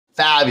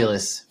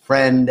fabulous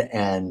friend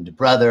and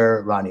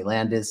brother, Ronnie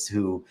Landis,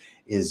 who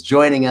is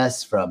joining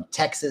us from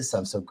Texas.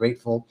 I'm so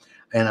grateful.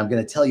 And I'm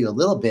going to tell you a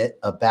little bit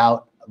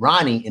about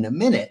Ronnie in a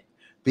minute,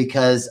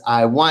 because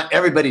I want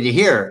everybody to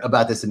hear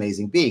about this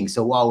amazing being.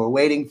 So while we're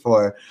waiting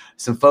for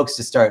some folks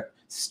to start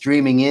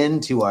streaming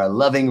into our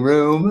loving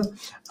room,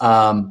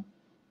 I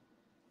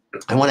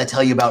want to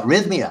tell you about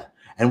Rhythmia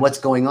and what's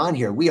going on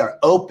here. We are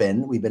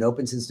open. We've been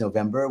open since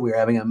November. We're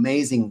having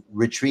amazing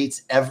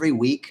retreats every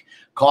week.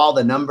 Call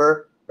the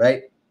number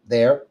right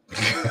there.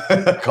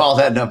 Call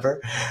that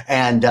number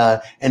and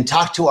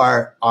talk to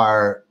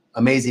our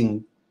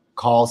amazing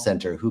call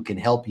center who can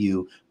help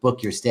you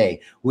book your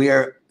stay. We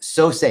are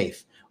so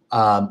safe.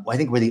 I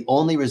think we're the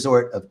only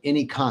resort of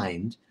any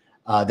kind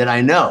that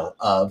I know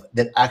of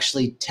that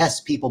actually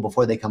tests people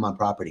before they come on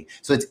property.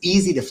 So it's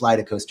easy to fly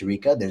to Costa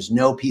Rica. There's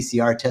no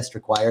PCR test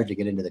required to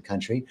get into the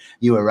country.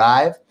 You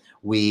arrive,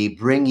 we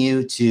bring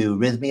you to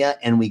Rhythmia,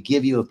 and we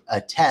give you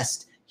a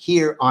test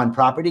here on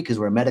property because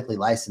we're a medically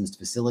licensed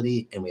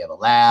facility and we have a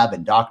lab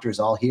and doctors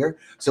all here.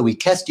 So we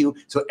test you.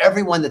 So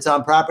everyone that's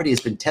on property has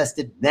been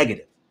tested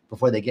negative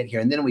before they get here.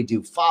 And then we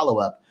do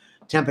follow-up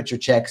temperature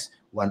checks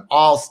on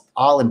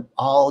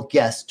all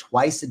guests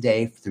twice a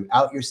day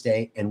throughout your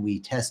stay, and we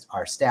test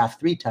our staff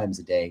 3 times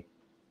a day,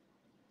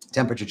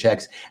 temperature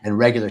checks and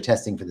regular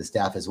testing for the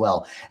staff as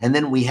well. And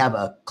then we have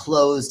a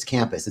closed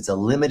campus. It's a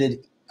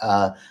limited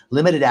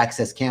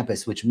access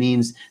campus, which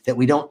means that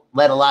we don't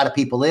let a lot of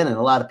people in and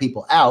a lot of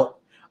people out.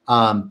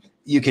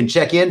 You can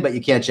check in, but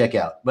you can't check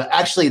out. But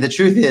actually, the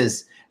truth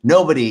is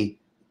nobody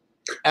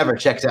ever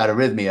checks out of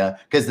Rhythmia,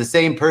 because the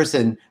same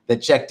person that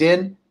checked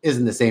in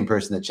isn't the same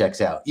person that checks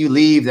out. You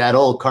leave that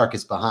old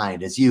carcass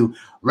behind as you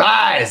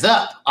rise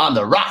up on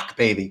the rock,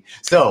 baby.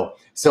 So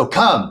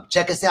come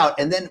check us out.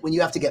 And then when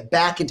you have to get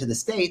back into the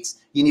States,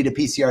 you need a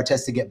PCR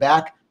test to get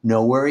back.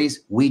 No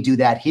worries. We do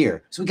that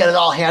here. So we got it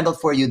all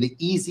handled for you. The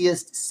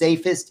easiest,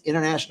 safest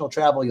international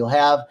travel you'll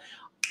have,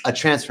 a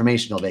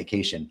transformational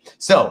vacation.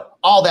 So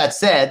all that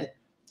said,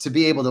 to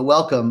be able to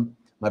welcome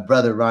my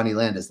brother, Ronnie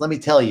Landis, let me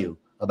tell you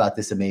about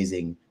this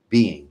amazing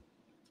being.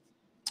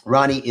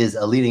 Ronnie is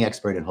a leading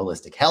expert in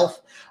holistic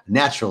health,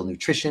 natural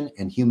nutrition,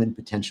 and human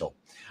potential.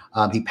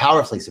 He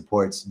powerfully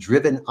supports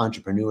driven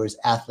entrepreneurs,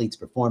 athletes,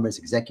 performers,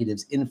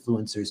 executives,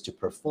 influencers to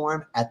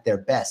perform at their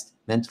best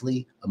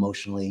mentally,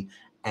 emotionally,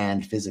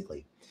 and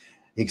physically.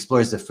 He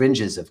explores the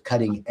fringes of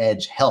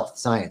cutting-edge health,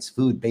 science,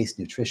 food-based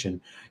nutrition.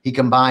 He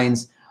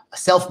combines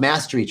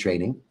self-mastery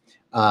training,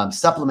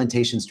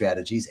 supplementation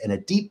strategies, and a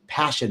deep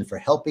passion for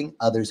helping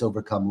others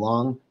overcome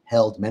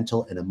long-held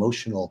mental and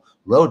emotional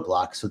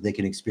roadblocks so they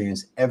can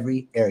experience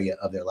every area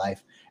of their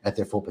life at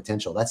their full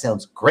potential. That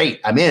sounds great.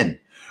 I'm in.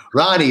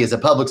 Ronnie is a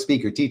public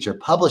speaker, teacher,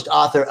 published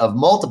author of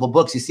multiple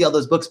books. You see all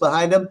those books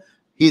behind him?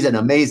 He's an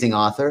amazing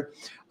author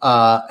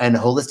and a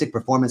holistic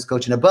performance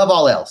coach. And above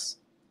all else,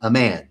 a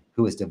man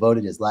who has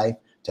devoted his life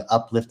to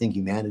uplifting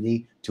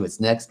humanity to its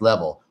next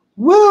level.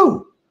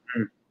 Woo!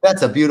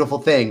 That's a beautiful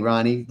thing,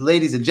 Ronnie.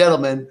 Ladies and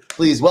gentlemen,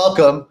 please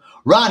welcome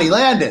Ronnie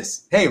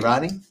Landis. Hey,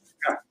 Ronnie.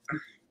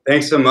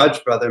 Thanks so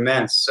much, brother.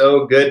 Man,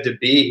 so good to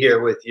be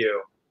here with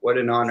you. What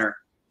an honor.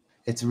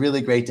 It's really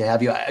great to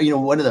have you. You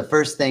know, one of the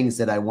first things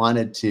that I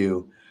wanted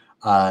to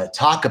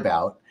talk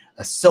about,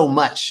 so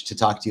much to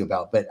talk to you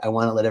about, but I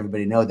want to let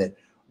everybody know that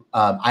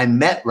I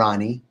met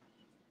Ronnie,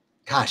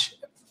 gosh,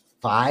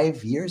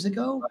 5 years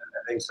ago?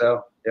 I think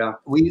so, yeah.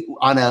 We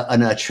on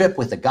a trip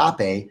with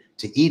Agape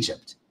to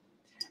Egypt.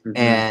 Mm-hmm.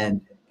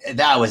 And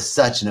that was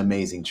such an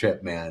amazing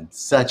trip, man.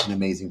 Such an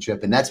amazing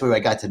trip. And that's where I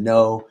got to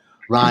know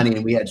Ronnie,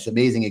 and we had some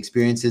amazing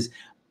experiences.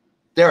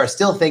 There are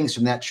still things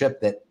from that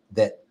trip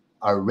that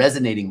are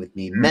resonating with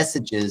me,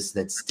 messages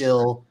that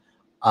still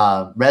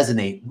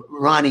resonate.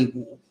 Ronnie,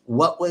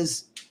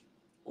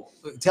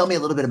 tell me a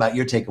little bit about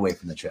your takeaway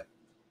from the trip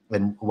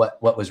and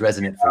what was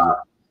resonant for you.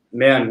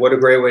 Man, what a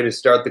great way to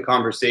start the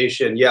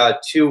conversation. Yeah,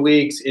 2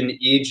 weeks in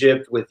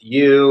Egypt with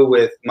you,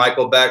 with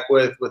Michael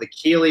Beckwith, with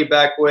Akili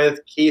Beckwith,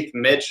 Keith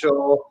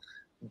Mitchell,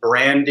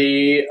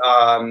 Brandy,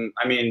 I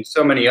mean,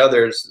 so many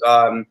others.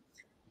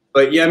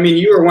 But yeah, I mean,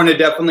 you were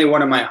definitely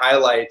one of my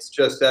highlights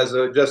just as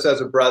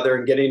a brother,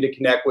 and getting to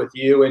connect with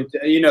you. And,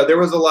 you know, there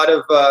was a lot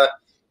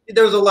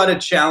of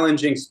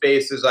challenging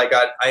spaces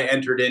I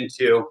entered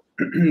into,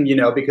 you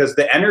know, because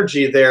the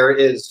energy there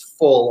is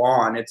full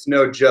on. It's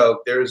no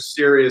joke. There's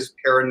serious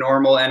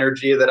paranormal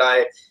energy that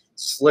I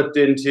slipped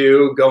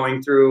into,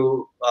 going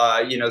through,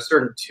 you know,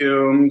 certain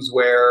tombs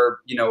where,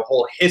 you know,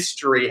 whole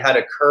history had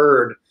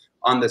occurred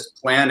on this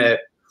planet.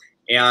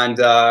 And,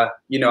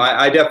 you know,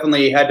 I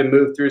definitely had to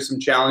move through some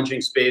challenging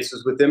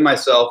spaces within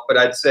myself. But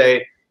I'd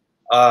say,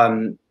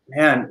 man,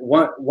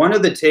 one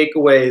of the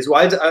takeaways,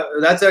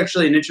 that's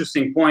actually an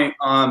interesting point.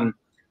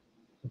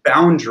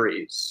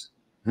 Boundaries,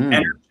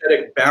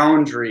 energetic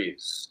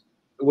boundaries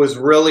was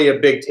really a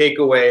big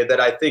takeaway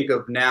that I think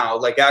of now,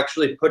 like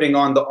actually putting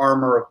on the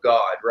armor of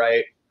God,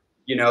 right?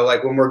 You know,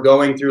 like when we're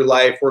going through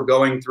life, we're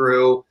going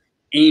through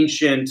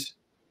ancient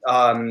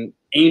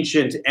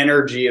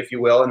energy, if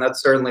you will. And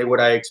that's certainly what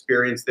I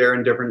experienced there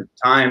in different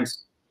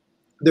times.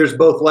 there's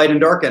both light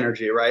and dark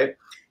energy, right?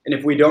 And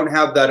if we don't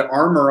have that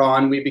armor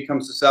on, we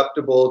become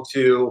susceptible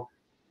to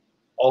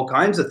all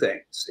kinds of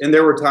things. And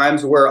there were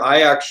times where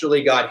I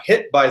actually got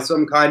hit by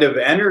some kind of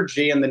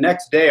energy, and the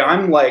next day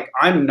I'm like,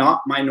 I'm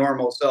not my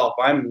normal self.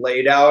 I'm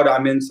laid out.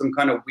 I'm in some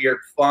kind of weird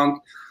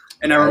funk.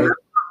 And I remember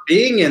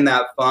being in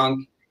that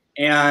funk,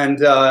 and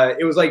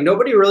it was like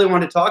nobody really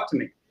wanted to talk to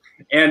me.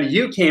 And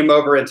you came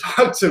over and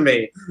talked to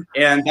me,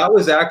 and that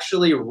was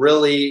actually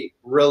really,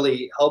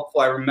 really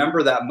helpful. I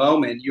remember that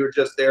moment. You were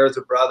just there as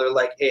a brother,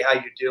 like, hey, how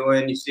you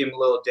doing? You seem a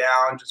little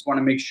down. Just want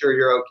to make sure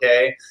you're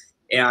okay.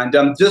 And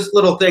just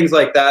little things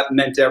like that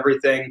meant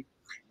everything.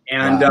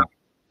 And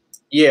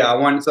yeah, I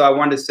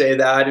wanted to say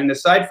that. And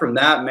aside from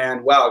that,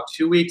 man, wow,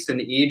 2 weeks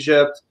in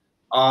Egypt.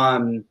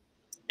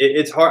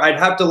 It's hard. I'd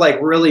have to like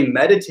really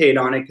meditate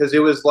on it because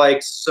it was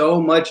like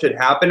so much had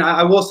happened.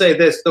 I will say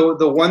this,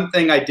 the one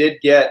thing I did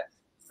get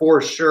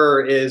for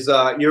sure is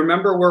you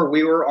remember where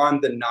we were on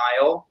the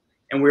Nile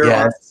and we were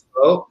on the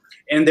boat,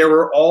 and there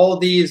were all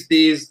these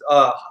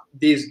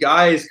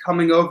guys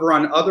coming over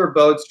on other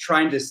boats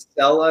trying to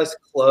sell us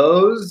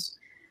clothes.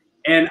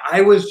 And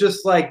I was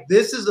just like,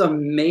 this is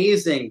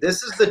amazing.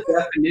 This is the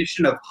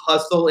definition of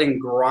hustle and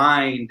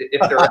grind.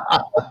 If there, I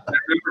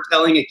remember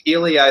telling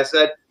Akili, I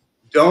said,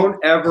 don't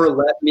ever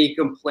let me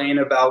complain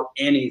about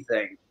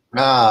anything.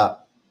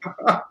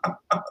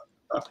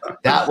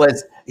 That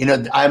was, you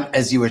know,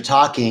 as you were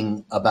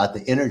talking about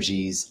the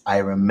energies, I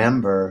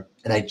remember,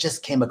 and I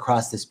just came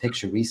across this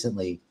picture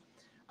recently.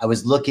 I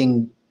was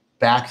looking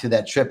back to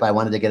that trip. I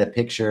wanted to get a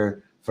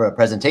picture for a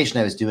presentation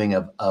I was doing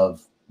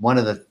of one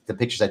of the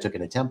pictures I took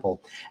in a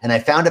temple. And I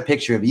found a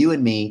picture of you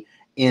and me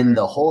in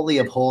the Holy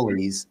of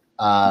Holies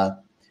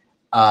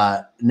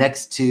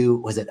next to,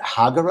 was it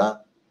Hagra?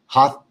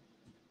 Hagra?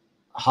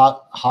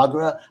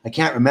 I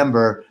can't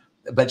remember,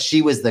 but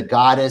she was the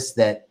goddess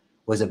that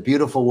was a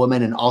beautiful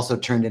woman and also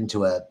turned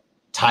into a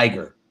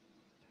tiger.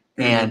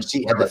 And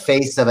she had the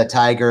face of a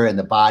tiger and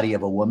the body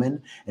of a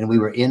woman. And we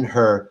were in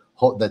her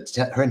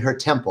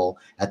temple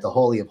at the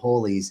Holy of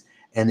Holies.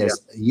 And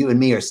there's you and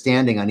me are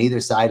standing on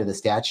either side of the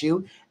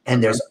statue,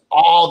 and there's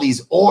all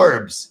these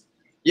orbs.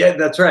 Yeah,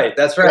 that's right.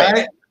 That's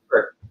right.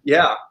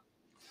 Yeah.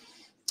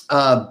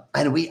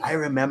 And I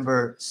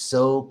remember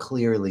so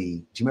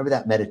clearly. Do you remember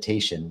that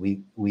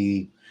meditation?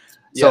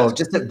 So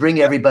just to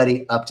bring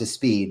everybody up to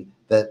speed,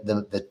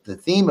 the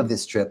theme of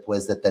this trip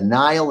was that the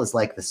Nile is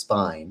like the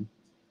spine,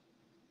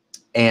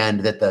 and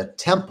that the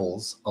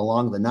temples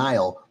along the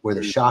Nile were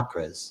the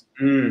chakras,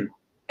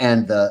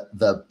 and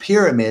the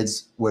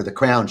pyramids were the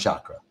crown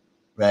chakra,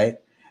 right?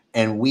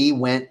 And we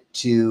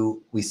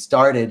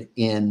started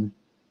in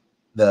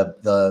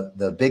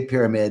the big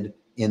pyramid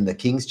in the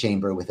King's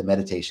Chamber with a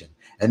meditation.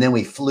 And then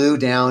we flew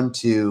down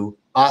to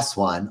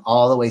Aswan,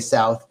 all the way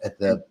south at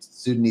the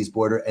Sudanese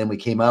border, and we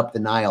came up the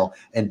Nile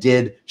and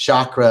did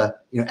chakra,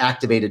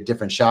 activated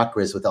different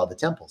chakras with all the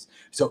temples.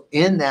 So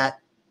in that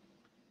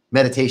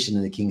meditation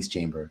in the King's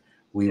Chamber,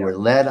 we were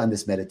led on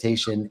this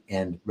meditation,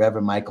 and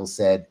Reverend Michael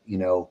said,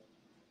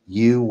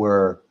 you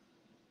were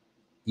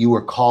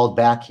called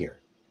back here.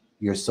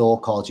 Your soul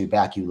called you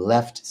back. You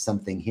left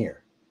something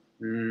here.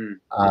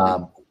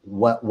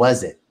 What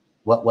was it?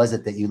 What was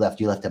it that you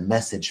left? You left a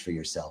message for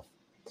yourself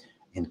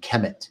in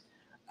Kemet.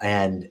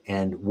 And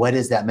what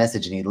is that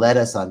message? And he led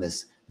us on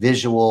this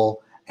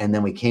visual, and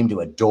then we came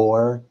to a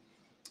door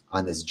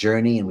on this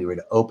journey, and we were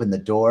to open the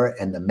door,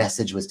 and the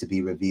message was to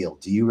be revealed.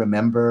 Do you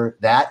remember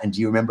that? And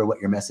do you remember what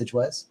your message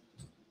was?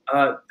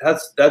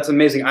 That's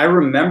amazing. I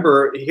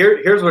remember,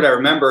 here's what I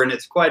remember, and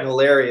it's quite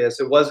hilarious.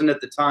 It wasn't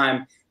at the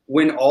time.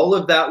 When all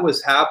of that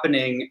was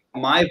happening,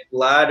 my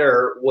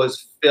bladder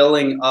was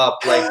filling up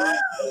like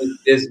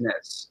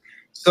business.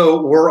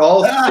 So we're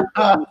all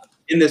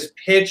in this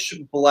pitch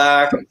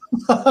black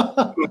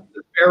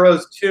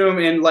Pharaoh's tomb,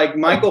 and like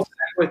Michael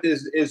Beckwith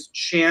is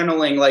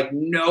channeling like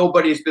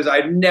nobody's business.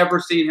 I've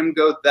never seen him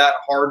go that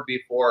hard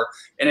before,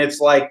 and it's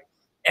like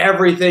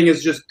everything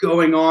is just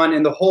going on,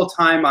 and the whole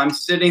time I'm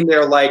sitting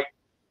there like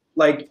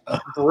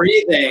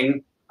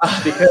breathing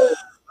because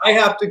I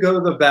have to go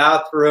to the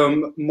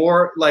bathroom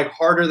more like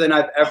harder than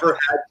I've ever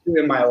had to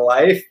in my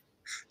life.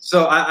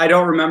 So I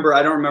don't remember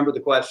the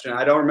question.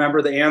 I don't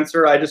remember the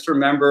answer. I just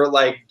remember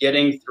like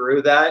getting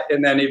through that,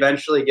 and then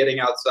eventually getting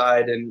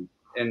outside and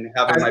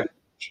having my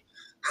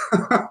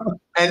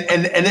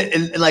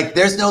and like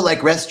there's no like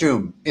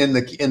restroom in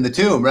the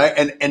tomb, right?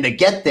 And to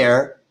get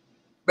there,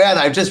 man,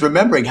 I'm just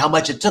remembering how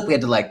much it took. We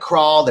had to like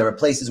crawl. There were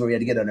places where we had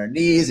to get on our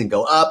knees and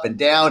go up and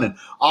down and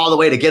all the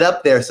way to get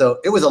up there. So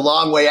it was a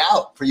long way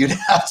out for you to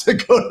have to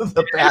go to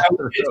the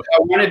bathroom. I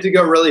wanted to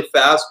go really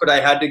fast, but I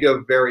had to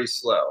go very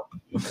slow.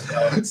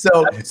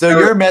 So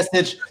your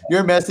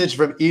message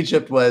from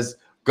Egypt was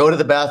go to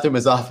the bathroom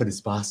as often as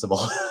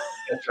possible.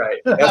 That's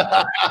right.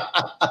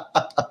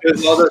 It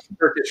was all those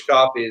Turkish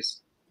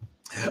copies.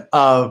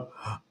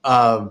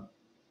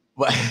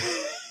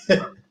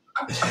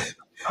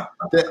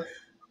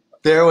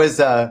 There was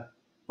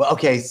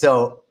okay,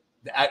 so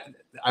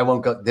I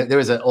won't go. There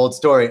was an old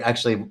story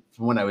actually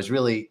from when I was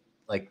really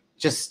like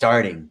just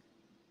starting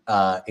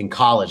in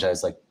college. I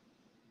was like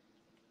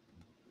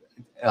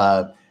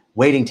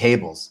waiting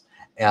tables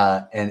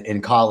and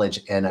in college,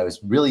 and I was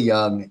really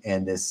young,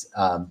 and this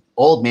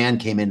old man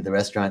came into the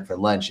restaurant for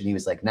lunch, and he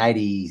was like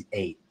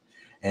 98,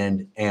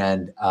 and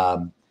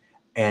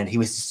he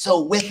was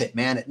so with it,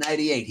 man. At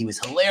 98, he was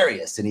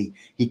hilarious, and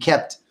he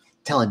kept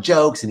telling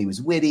jokes, and he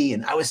was witty,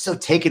 and I was so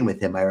taken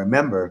with him. I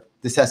remember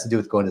this has to do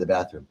with going to the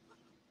bathroom,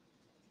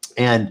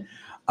 and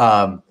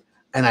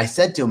I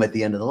said to him at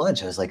the end of the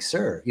lunch, I was like,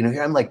 "Sir, you know,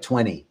 here I'm like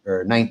 20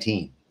 or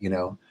 19, you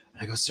know."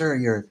 And I go, "Sir,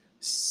 you're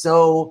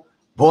so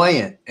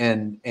buoyant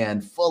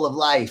and full of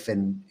life,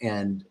 and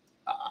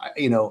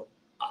you know,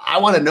 I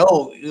want to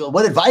know,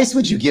 what advice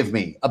would you give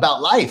me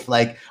about life?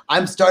 Like,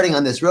 I'm starting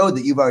on this road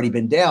that you've already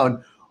been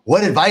down.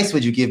 What advice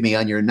would you give me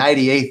on your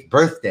 98th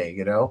birthday,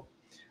 you know?"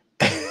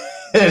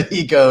 And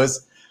he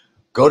goes,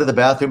 "Go to the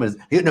bathroom."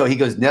 He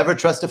goes, "Never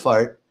trust a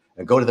fart,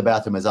 and go to the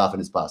bathroom as often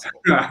as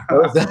possible."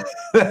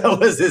 That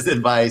was his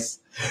advice,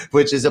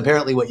 which is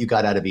apparently what you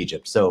got out of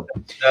Egypt. So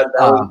that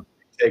was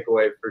a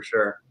takeaway for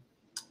sure.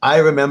 I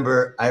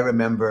remember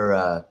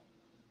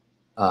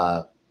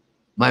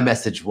my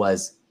message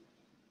was,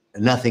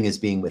 nothing is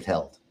being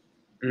withheld.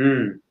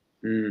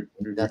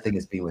 Nothing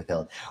is being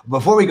withheld.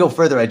 Before we go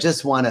further, I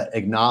just want to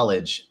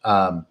acknowledge,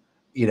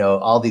 you know,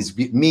 all these,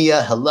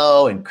 Mia,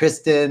 hello, and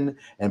Kristen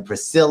and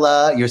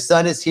Priscilla. Your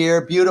son is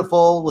here,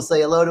 beautiful. We'll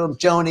say hello to him.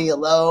 Joni,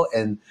 hello,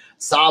 and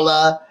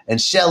Sala and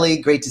Shelly.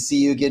 Great to see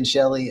you again,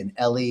 Shelly, and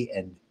Ellie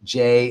and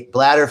Jay,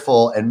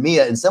 Bladderful, and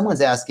Mia. And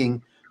someone's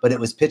asking, but it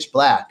was pitch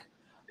black.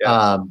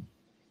 Yeah,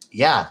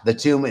 yeah, the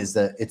tomb is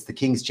it's the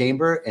king's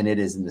chamber, and it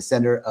is in the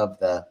center of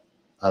the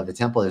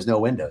temple. There's no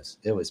windows.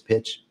 It was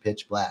pitch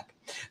black.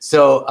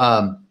 So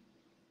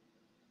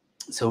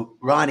so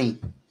Ronnie,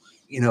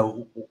 you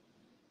know,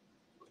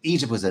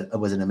 Egypt was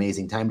an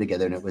amazing time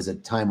together, and it was a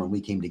time when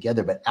we came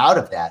together. But out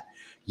of that,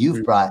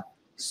 you've brought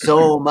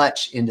so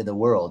much into the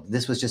world.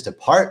 This was just a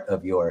part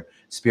of your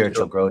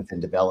spiritual growth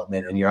and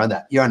development, and you're on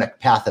a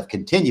path of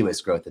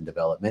continuous growth and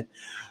development.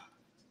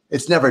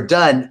 It's never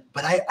done,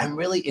 but I'm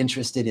really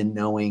interested in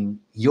knowing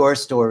your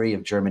story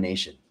of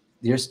germination,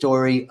 your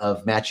story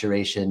of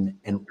maturation,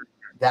 and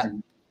that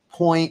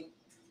point,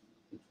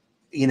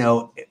 you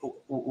know,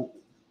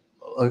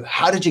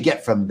 how did you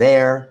get from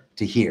there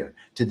to here,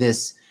 to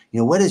this, you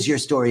know, what is your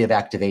story of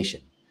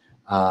activation?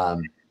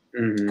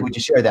 Would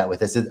you share that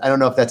with us? I don't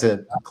know if that's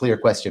a clear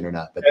question or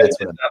not, but that's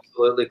what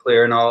absolutely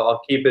clear. And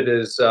I'll keep it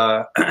as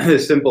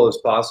as simple as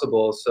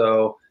possible.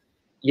 So,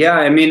 yeah,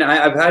 I mean,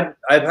 I've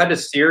had a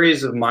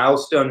series of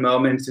milestone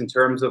moments in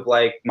terms of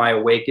like my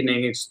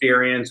awakening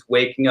experience,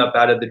 waking up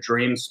out of the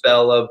dream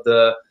spell of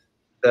the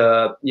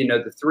you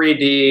know, the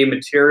 3D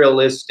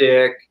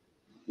materialistic,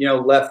 you know,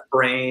 left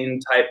brain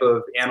type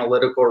of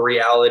analytical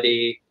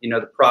reality, you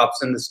know, the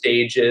props and the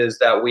stages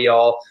that we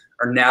all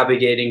are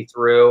navigating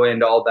through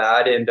and all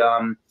that. And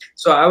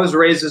so I was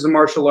raised as a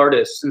martial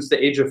artist since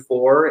the age of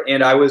 4,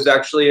 and I was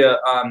actually a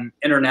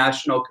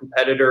international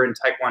competitor in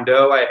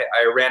Taekwondo. I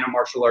ran a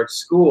martial arts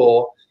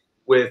school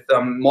with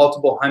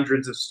multiple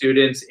hundreds of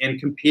students and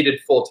competed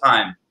full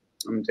time.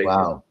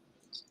 Wow.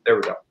 There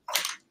we go.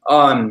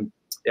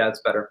 Yeah,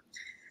 it's better.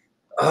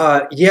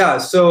 Yeah,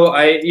 so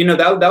you know,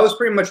 that was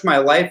pretty much my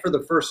life for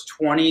the first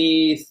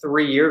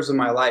 23 years of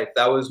my life.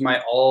 That was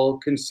my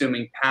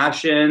all-consuming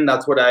passion.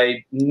 That's what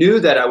I knew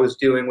that I was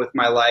doing with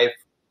my life.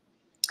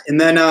 And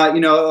then,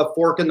 you know, a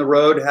fork in the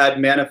road had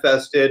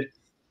manifested,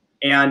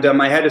 and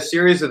I had a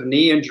series of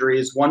knee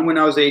injuries, one when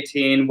I was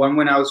 18, one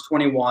when I was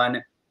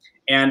 21,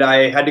 and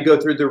I had to go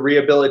through the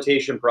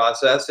rehabilitation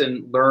process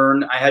and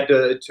learn. I had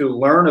to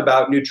learn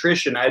about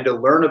nutrition. I had to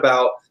learn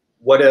about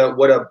what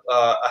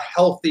a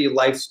healthy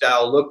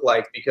lifestyle looked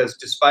like, because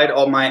despite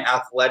all my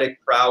athletic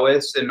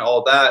prowess and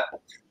all that,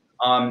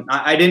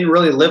 I didn't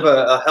really live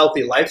a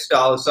healthy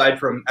lifestyle aside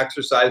from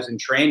exercise and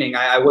training.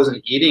 I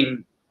wasn't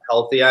eating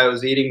healthy. I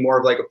was eating more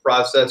of like a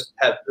processed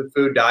pet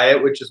food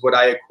diet, which is what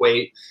I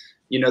equate,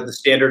 you know, the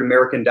standard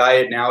American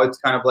diet now. It's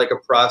kind of like a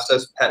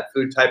processed pet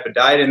food type of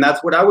diet, and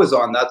that's what I was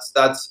on.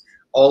 That's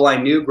all I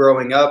knew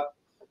growing up.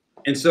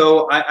 And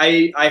so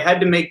I had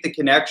to make the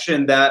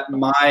connection that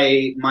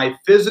my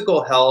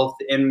physical health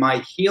and my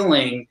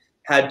healing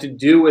had to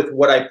do with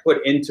what I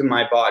put into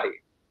my body,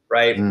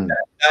 right?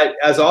 That,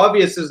 as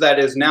obvious as that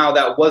is now,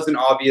 that wasn't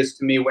obvious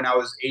to me when I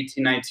was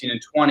 18, 19,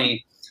 and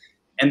 20.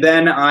 And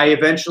then I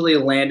eventually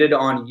landed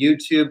on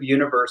YouTube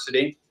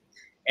University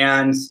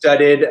and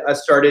started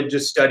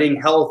just studying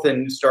health,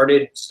 and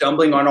started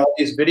stumbling on all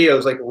these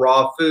videos like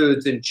raw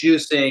foods and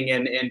juicing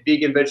and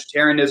vegan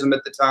vegetarianism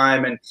at the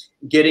time, and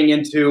getting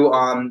into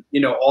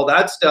you know, all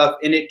that stuff.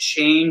 And it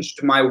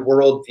changed my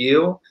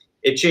worldview,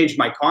 it changed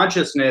my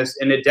consciousness,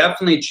 and it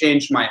definitely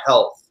changed my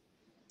health.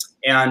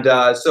 And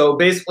so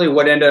basically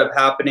what ended up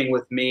happening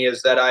with me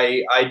is that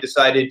I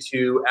decided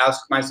to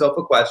ask myself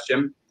a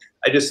question.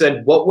 I just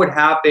said, what would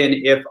happen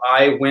if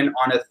I went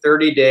on a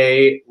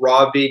 30-day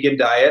raw vegan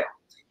diet?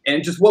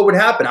 And just what would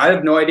happen? I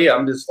have no idea.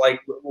 I'm just like,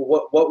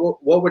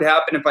 what would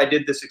happen if I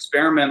did this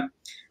experiment?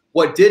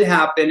 What did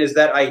happen is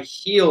that I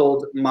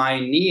healed my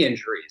knee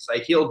injuries. I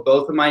healed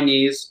both of my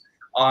knees.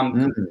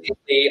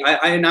 Completely.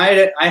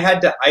 I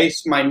had to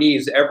ice my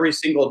knees every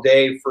single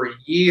day for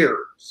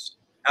years.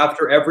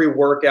 After every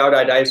workout,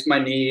 I'd ice my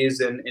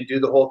knees and do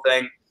the whole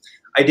thing.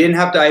 I didn't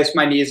have to ice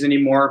my knees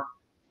anymore.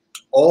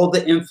 All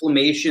the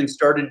inflammation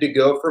started to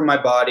go from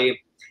my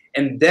body.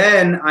 And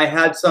then I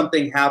had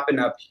something happen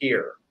up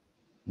here.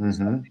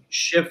 Something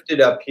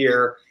shifted up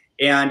here.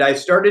 And I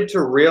started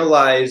to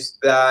realize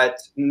that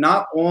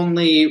not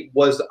only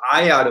was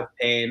I out of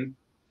pain,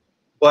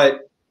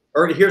 but,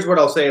 or here's what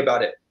I'll say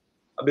about it,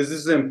 because this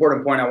is an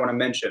important point I want to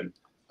mention.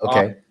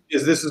 Okay.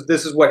 Is this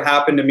is what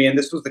happened to me, and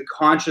this was the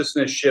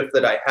consciousness shift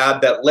that I had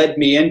that led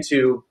me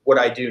into what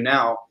I do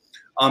now.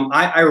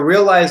 I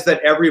realized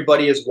that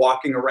everybody is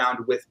walking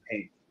around with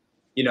pain,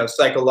 you know,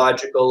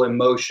 psychological,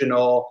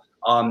 emotional,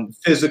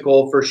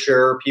 physical for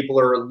sure. People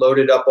are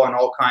loaded up on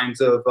all kinds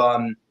of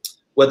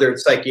whether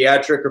it's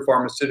psychiatric or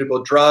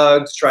pharmaceutical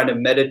drugs, trying to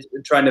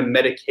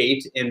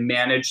medicate and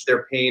manage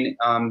their pain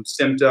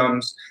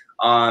symptoms.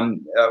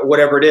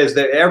 Whatever it is,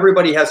 that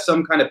everybody has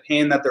some kind of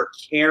pain that they're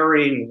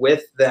carrying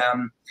with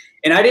them.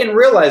 And I didn't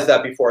realize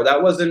that before.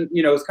 That wasn't,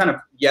 you know, it's kind of,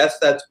 yes,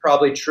 that's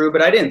probably true,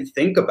 but I didn't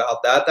think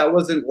about that. That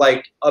wasn't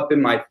like up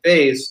in my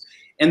face.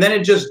 And then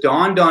it just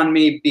dawned on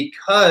me,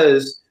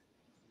 because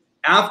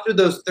after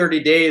those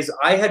 30 days,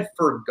 I had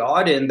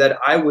forgotten that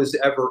I was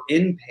ever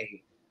in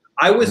pain.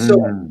 I was so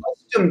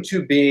accustomed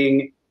to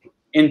being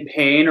in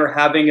pain or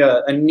having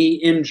a knee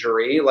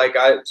injury.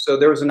 So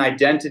there was an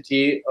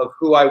identity of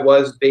who I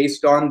was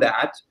based on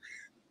that.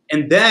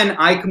 And then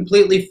I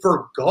completely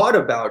forgot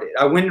about it.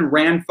 I went and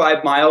ran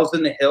 5 miles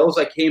in the hills.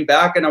 I came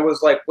back and I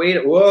was like, wait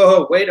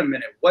a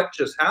minute. What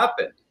just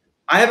happened?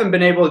 I haven't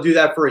been able to do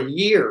that for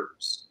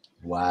years.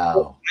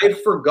 Wow. I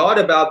forgot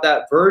about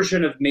that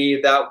version of me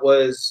that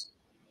was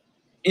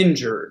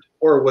injured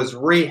or was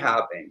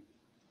rehabbing.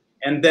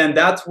 And then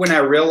that's when I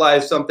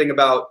realized something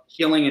about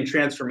healing and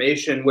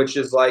transformation, which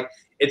is like,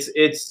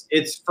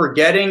 it's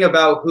forgetting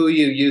about who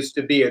you used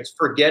to be. It's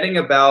forgetting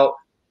about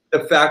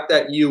the fact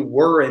that you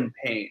were in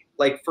pain,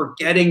 like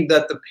forgetting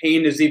that the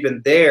pain is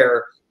even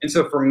there. And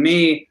so for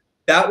me,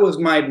 that was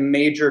my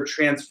major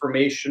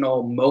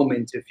transformational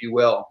moment, if you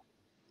will.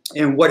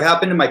 And what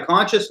happened to my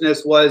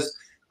consciousness was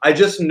I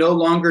just no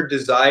longer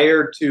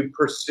desired to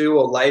pursue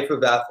a life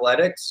of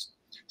athletics.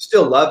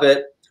 Still love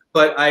it.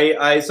 But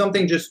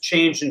something just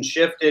changed and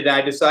shifted. And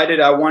I decided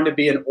I wanted to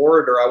be an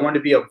orator. I wanted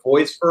to be a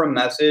voice for a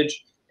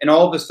message. And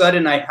all of a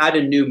sudden I had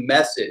a new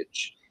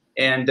message.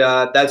 And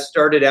that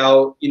started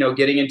out, you know,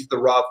 getting into the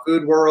raw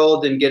food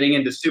world and getting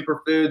into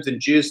superfoods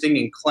and juicing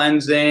and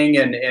cleansing.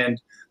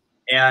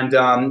 And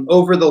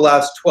over the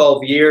last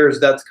 12 years,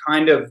 that's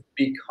kind of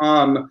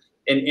become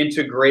an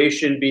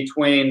integration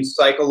between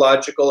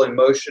psychological,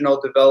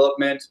 emotional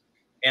development,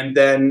 and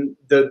then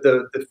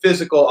the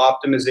physical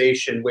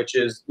optimization, which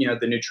is, you know,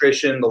 the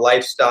nutrition, the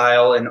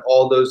lifestyle, and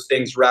all those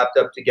things wrapped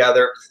up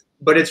together.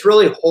 But it's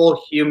really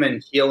whole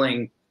human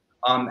healing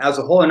as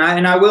a whole. And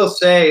I will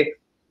say,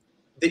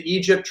 the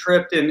Egypt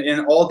trip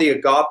and all the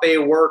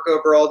agape work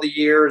over all the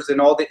years and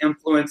all the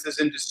influences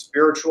into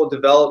spiritual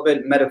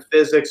development,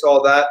 metaphysics,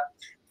 all that,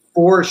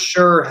 for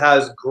sure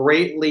has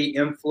greatly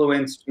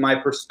influenced my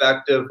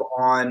perspective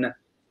on,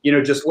 you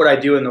know, just what I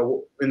do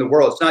in the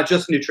world. It's not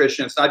just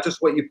nutrition. It's not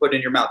just what you put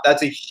in your mouth.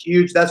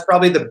 That's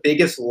probably the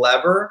biggest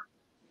lever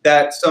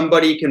that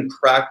somebody can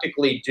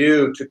practically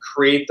do to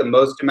create the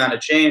most amount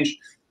of change.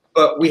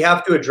 But we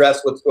have to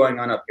address what's going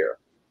on up here.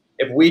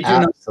 If we do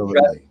not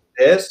address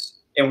this,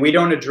 and we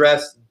don't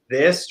address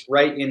this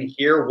right in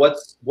here,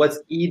 what's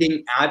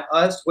eating at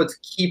us, what's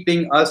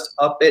keeping us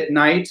up at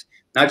night,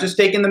 not just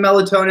taking the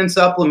melatonin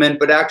supplement,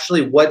 but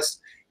actually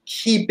what's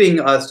keeping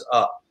us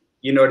up.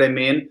 You know what I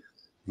mean?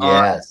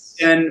 Yes.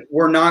 And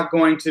we're not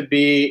going to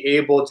be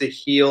able to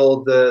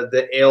heal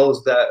the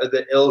ills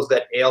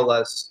that ail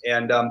us.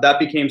 And that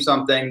became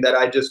something that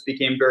I just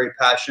became very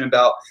passionate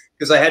about,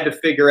 because I had to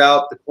figure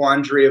out the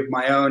quandary of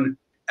my own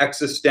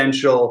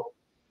existential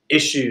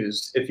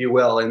issues, if you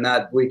will. And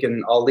that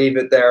I'll leave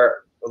it there.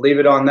 I'll leave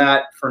it on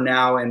that for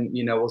now. And,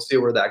 you know, we'll see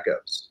where that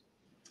goes.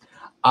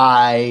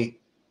 I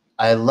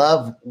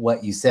love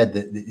what you said,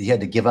 that you had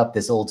to give up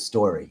this old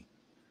story,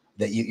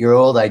 that your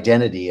old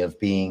identity of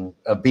being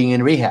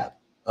in rehab,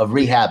 of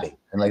rehabbing,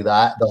 and like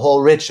the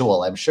whole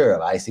ritual, I'm sure,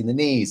 of icing the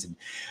knees. And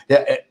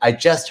I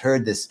just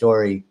heard this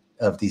story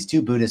of these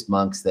 2 Buddhist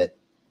monks that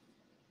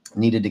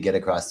needed to get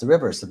across the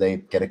river. So they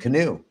get a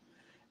canoe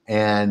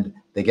and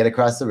they get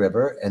across the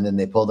river, and then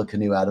they pull the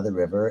canoe out of the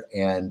river,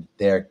 and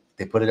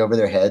they put it over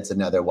their heads. And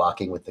now they're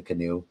walking with the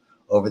canoe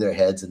over their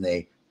heads, and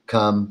they've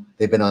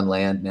been on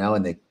land now,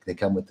 and they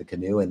come with the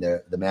canoe, and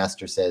the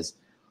master says,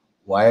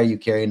 "Why are you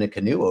carrying a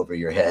canoe over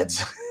your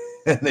heads?"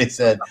 And they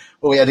said,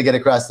 "Well, we had to get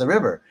across the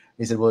river."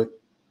 He said, "Well,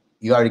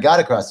 you already got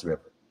across the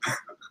river."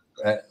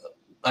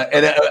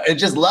 And I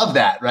just love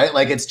that, right?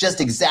 Like, it's just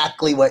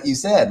exactly what you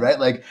said, right?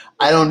 Like,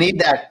 I don't need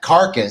that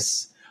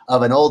carcass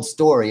of an old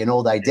story, an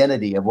old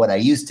identity of what I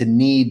used to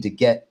need to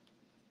get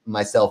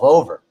myself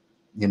over,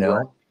 you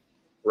know?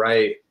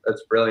 Right.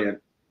 That's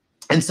brilliant.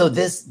 And so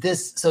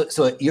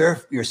so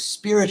your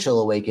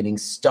spiritual awakening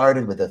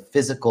started with a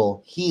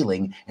physical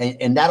healing,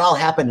 and that all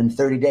happened in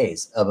 30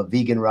 days of a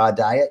vegan raw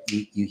diet.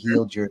 You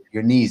healed your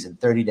knees in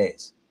 30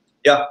 days.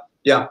 Yeah,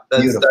 yeah,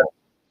 Beautiful.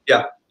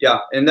 yeah,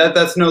 and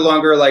that's no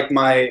longer like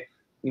my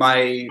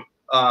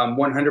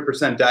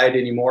 100% diet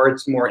anymore.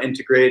 It's more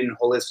integrated and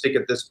holistic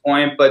at this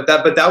point. But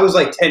that was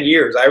like 10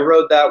 years. I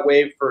rode that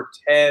wave for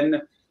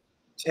 10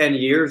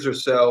 years or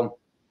so,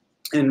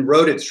 and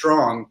rode it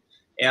strong.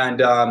 And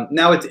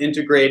now it's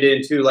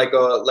integrated into like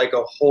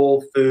a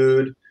whole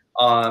food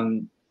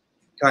kind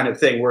of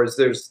thing. Whereas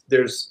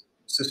there's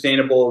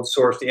sustainable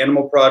sourced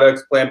animal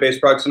products, plant-based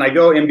products, and I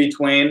go in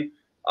between.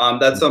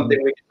 That's something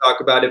we can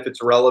talk about if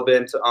it's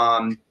relevant.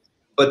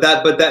 But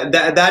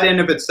that in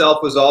of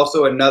itself was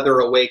also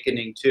another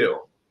awakening too.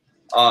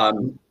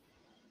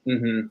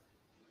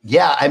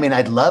 Yeah, I mean,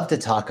 I'd love to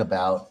talk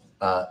about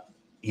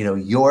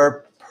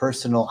your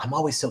personal. I'm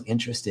always so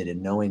interested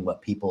in knowing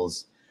what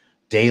people's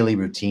daily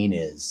routine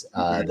is,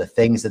 the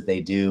things that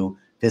they do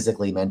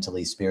physically,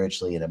 mentally,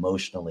 spiritually, and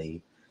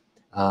emotionally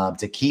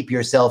to keep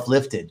yourself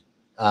lifted.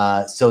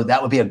 So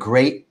that would be a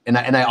great, and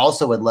I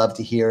also would love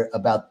to hear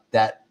about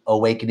that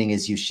awakening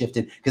as you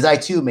shifted, because I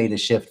too made a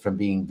shift from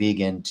being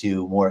vegan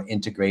to more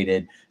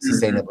integrated,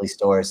 sustainably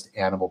sourced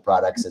animal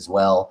products as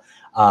well.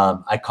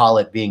 I call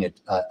it being a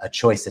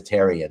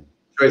choicitarian.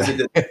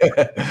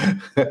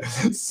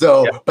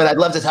 So, yeah. But I'd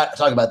love to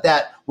talk about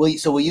that. Will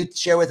you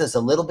share with us a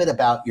little bit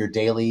about your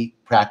daily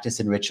practice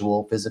and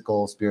ritual,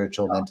 physical,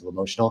 spiritual, mental,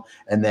 emotional,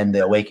 and then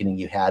the awakening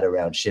you had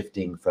around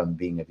shifting from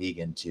being a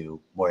vegan to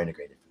more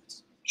integrated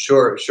foods?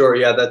 Sure.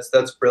 Yeah,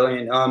 that's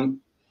brilliant.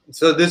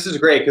 So this is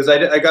great because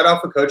I got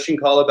off a coaching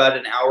call about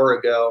an hour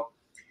ago,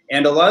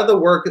 and a lot of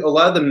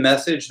the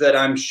message that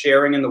I'm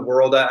sharing in the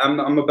world,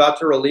 I'm about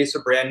to release a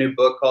brand new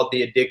book called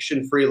The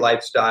Addiction-Free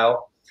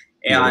Lifestyle,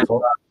 and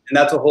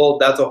that's a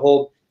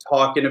whole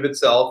talk in of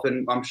itself,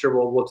 and I'm sure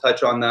we'll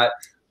touch on that.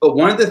 But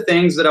one of the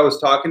things that I was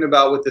talking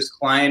about with this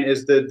client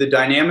is the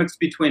dynamics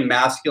between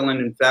masculine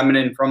and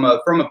feminine from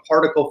a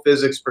particle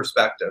physics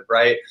perspective,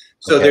 right?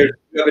 So you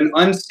have an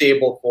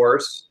unstable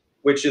force,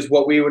 which is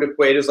what we would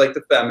equate as like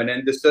the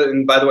feminine.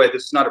 And by the way,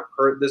 this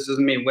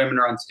doesn't mean women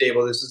are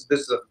unstable. This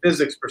is a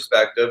physics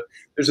perspective.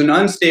 There's an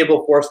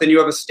unstable force, then you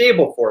have a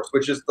stable force,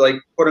 which is like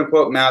quote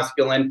unquote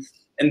masculine.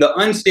 And the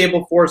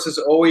unstable force is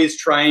always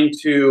trying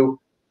to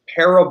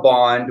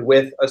parabond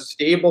with a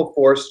stable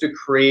force to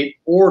create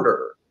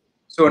order.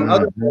 So in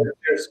other words,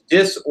 there's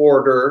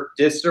disorder,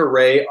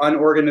 disarray,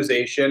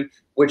 unorganization,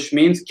 which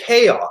means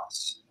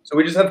chaos. So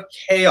we just have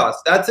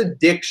chaos. That's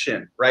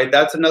addiction, right?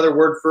 That's another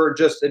word for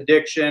just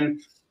addiction.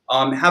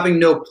 Having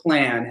no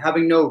plan,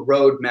 having no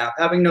roadmap,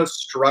 having no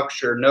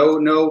structure,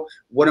 no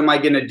what am I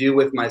going to do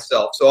with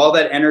myself? So all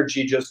that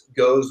energy just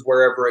goes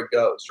wherever it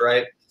goes,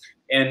 right?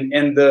 And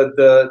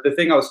the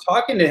thing I was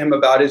talking to him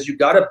about is you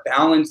got to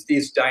balance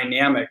these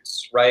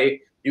dynamics, right?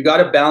 You got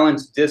to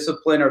balance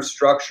discipline or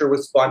structure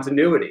with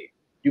spontaneity.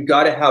 You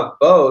got to have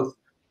both,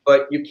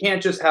 but you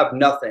can't just have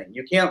nothing.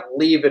 You can't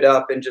leave it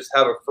up and just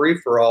have a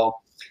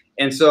free-for-all.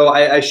 And so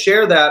I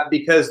share that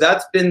because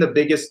that's been the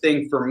biggest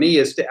thing for me,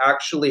 is to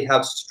actually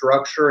have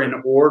structure and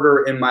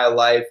order in my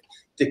life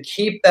to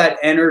keep that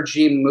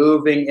energy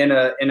moving in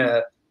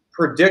a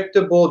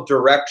predictable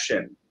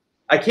direction.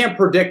 I can't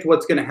predict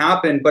what's going to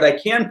happen, but I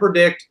can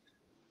predict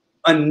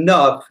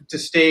enough to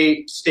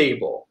stay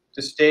stable,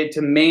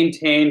 to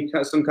maintain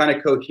some kind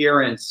of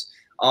coherence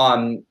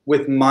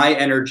with my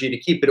energy to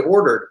keep it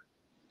ordered.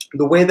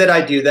 The way that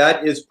I do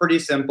that is pretty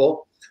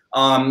simple.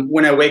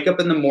 When I wake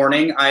up in the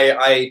morning,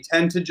 I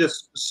tend to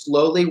just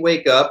slowly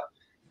wake up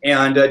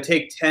and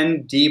take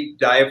 10 deep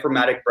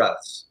diaphragmatic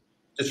breaths,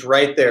 just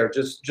right there,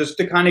 just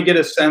to kind of get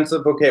a sense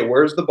of, okay,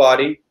 where's the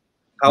body?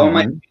 How am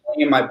I feeling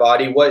in my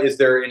body? What is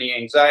there any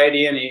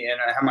anxiety? And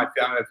how am I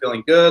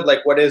feeling good?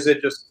 Like, what is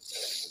it?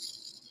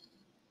 Just,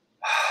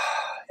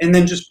 and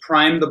then just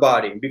prime the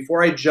body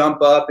before I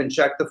jump up and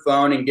check the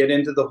phone and get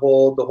into the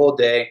whole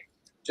day.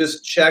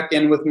 Just check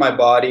in with my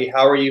body.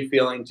 How are you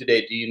feeling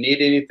today? Do you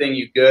need anything?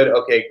 You good?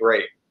 Okay,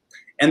 great.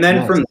 And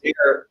then from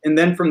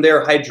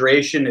there,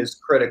 hydration is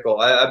critical.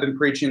 I've been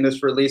preaching this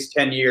for at least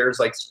 10 years,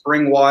 like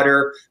spring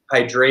water,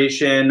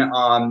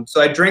 hydration.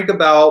 So I drink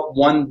about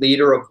 1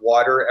 liter of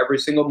water every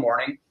single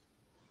morning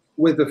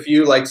with a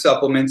few like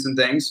supplements and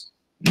things.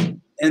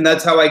 And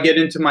that's how I get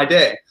into my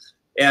day.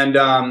 And,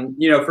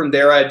 from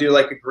there, I do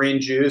like a green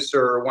juice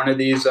or one of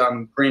these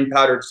green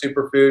powdered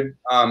superfood,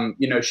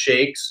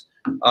 shakes.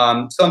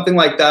 Something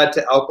like that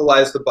to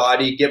alkalize the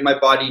body, get my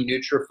body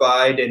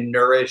nutrified and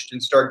nourished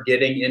and start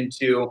getting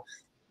into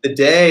the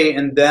day.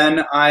 And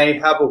then I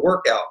have a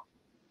workout.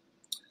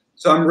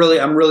 So I'm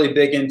really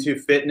big into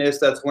fitness.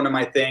 That's one of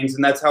my things.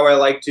 And that's how I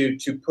like to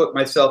put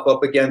myself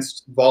up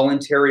against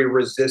voluntary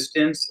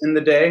resistance in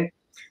the day.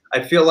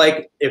 I feel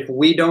like if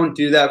we don't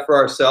do that for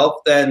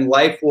ourselves, then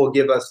life will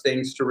give us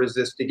things to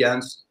resist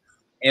against.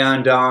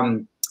 And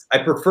I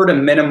prefer to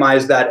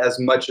minimize that as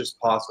much as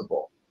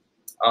possible.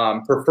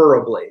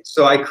 Preferably.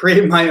 So I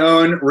create my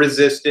own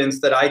resistance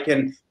that I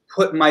can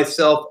put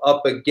myself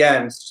up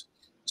against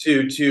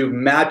to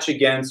match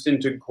against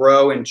and to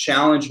grow and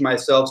challenge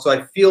myself. So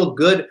I feel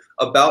good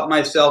about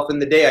myself in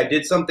the day. I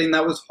did something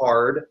that was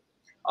hard.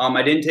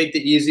 I didn't take the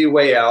easy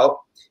way out,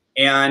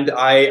 and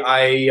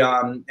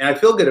I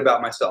feel good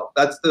about myself.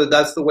 That's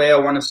the way I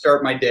want to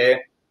start my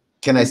day.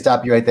 Can I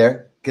stop you right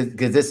there?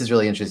 Because this is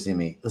really interesting to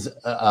me,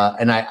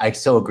 and I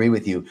so agree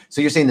with you.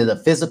 So you're saying that the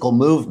physical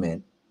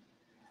movement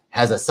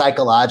has a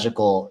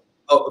psychological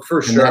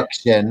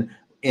connection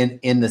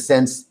in the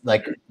sense,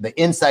 like the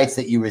insights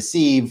that you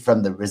receive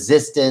from the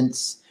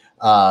resistance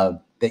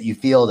that you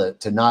feel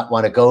to not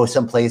want to go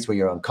someplace where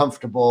you're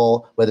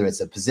uncomfortable, whether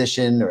it's a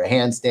position or a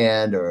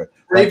handstand or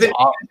even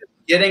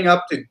getting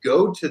up to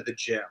go to the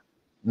gym.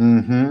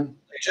 Mm-hmm.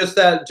 Just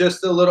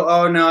a little,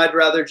 oh no, I'd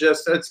rather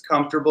it's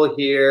comfortable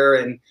here,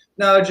 and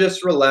no,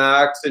 just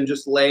relax and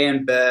just lay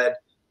in bed.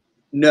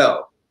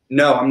 No,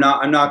 I'm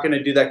not going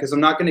to do that, because I'm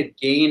not going to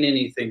gain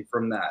anything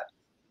from that.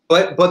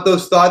 But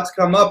those thoughts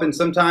come up, and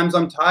sometimes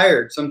I'm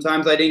tired.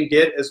 Sometimes I didn't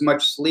get as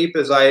much sleep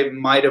as I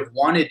might have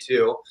wanted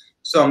to,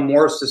 so I'm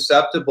more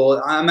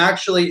susceptible.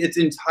 It's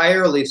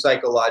entirely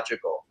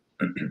psychological.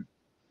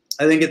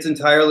 I think it's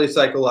entirely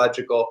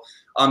psychological.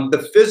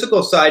 The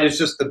physical side is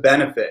just the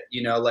benefit,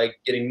 like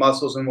getting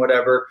muscles and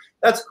whatever.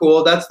 That's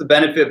cool. That's the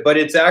benefit. But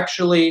it's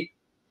actually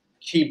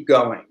keep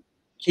going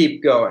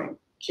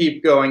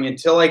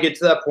until I get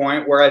to that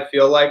point where I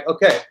feel like,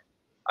 okay,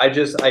 I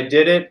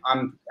did it.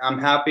 I'm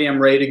happy. I'm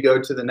ready to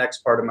go to the next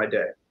part of my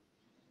day.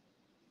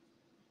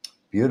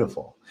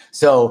 Beautiful.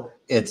 So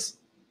it's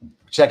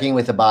checking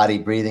with the body,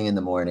 breathing in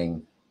the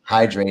morning,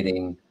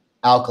 hydrating,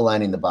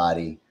 alkalining the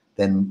body,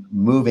 then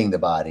moving the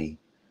body,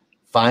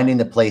 finding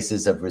the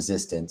places of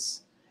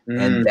resistance,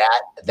 and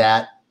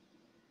that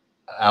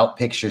out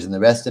pictures in the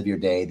rest of your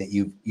day that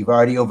you've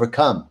already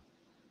overcome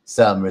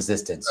some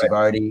resistance.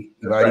 Right.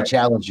 You've already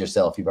challenged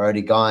yourself. You've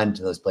already gone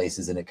to those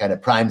places, and it kind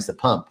of primes the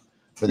pump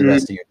for the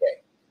rest of your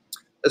day.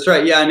 That's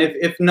right. Yeah. And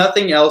if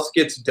nothing else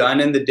gets done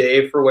in the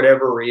day for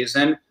whatever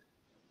reason,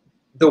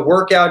 the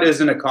workout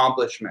is an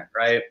accomplishment,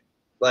 right?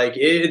 Like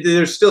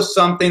there's still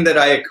something that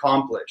I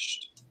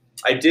accomplished.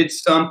 I did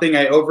something,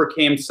 I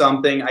overcame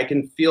something. I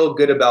can feel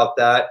good about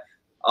that.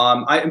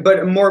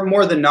 But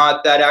more than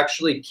not, that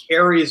actually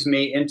carries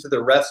me into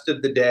the rest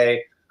of the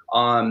day,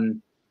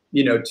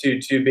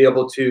 to be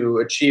able to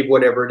achieve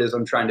whatever it is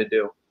I'm trying to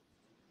do.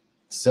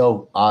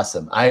 So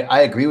awesome.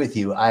 I agree with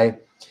you. I've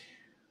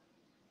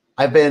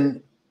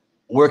been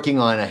working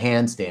on a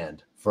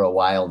handstand for a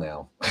while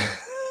now.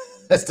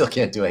 I still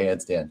can't do a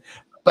handstand,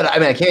 but I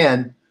mean, I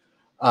can.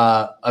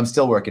 I'm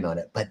still working on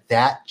it. But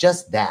that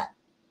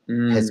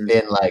has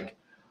been like,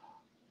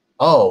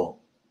 oh,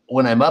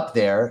 when I'm up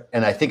there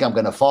and I think I'm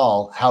going to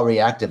fall, how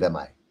reactive am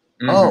I?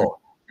 Oh,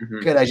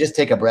 could I just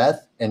take a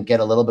breath and get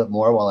a little bit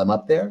more while I'm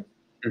up there?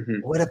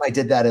 What if I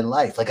did that in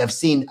life? Like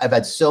I've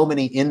had so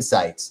many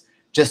insights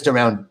just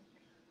around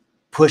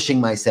pushing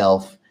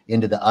myself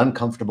into the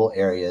uncomfortable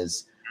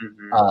areas.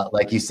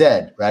 Like you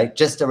said, right?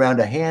 Just around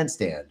a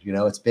handstand,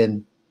 it's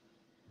been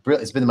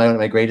one of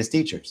my greatest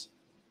teachers.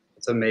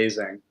 It's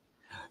amazing.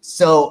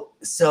 So,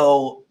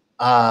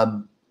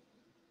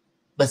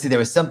 let's see, there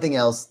was something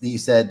else that you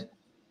said.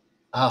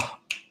 Oh,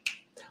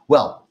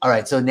 well, all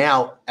right. So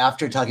now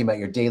after talking about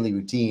your daily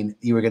routine,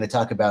 you were going to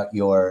talk about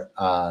your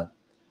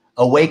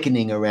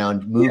awakening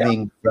around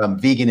moving from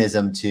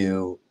veganism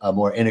to a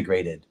more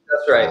integrated.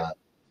 That's right.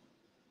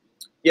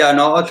 Yeah, and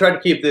I'll try to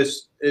keep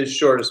this as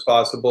short as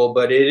possible,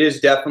 but it is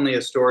definitely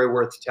a story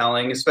worth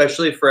telling,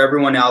 especially for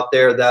everyone out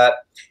there that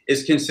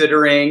is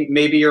considering,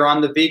 maybe you're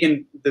on the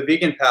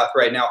vegan path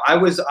right now. I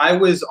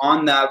was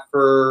on that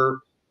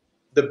for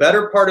the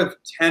better part of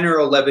 10 or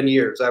 11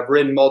 years. I've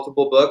written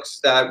multiple books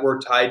that were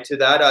tied to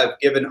that. I've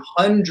given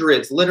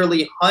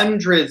literally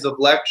hundreds of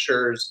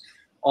lectures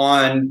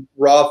on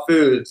raw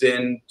foods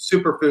and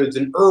superfoods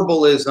and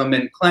herbalism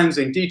and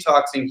cleansing,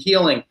 detoxing,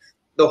 healing,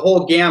 the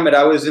whole gamut.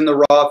 I was in the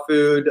raw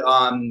food,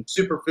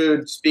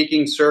 superfood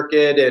speaking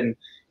circuit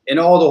and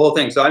all the whole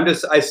thing. So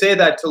I say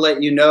that to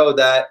let you know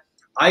that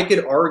I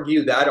could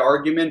argue that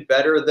argument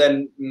better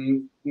than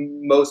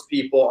most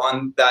people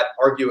on that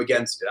argue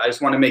against it. I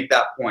just want to make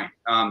that point.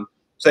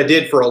 So I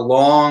did for a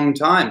long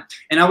time,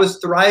 and I was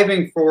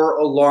thriving for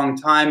a long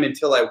time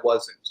until I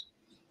wasn't.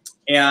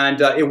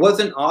 And it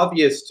wasn't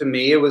obvious to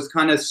me. It was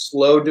kind of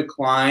slow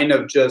decline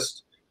of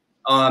just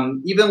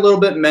even a little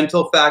bit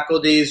mental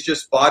faculties,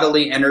 just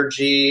bodily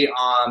energy,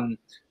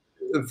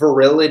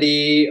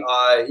 virility,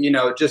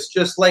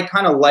 just like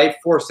kind of life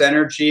force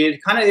energy.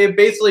 It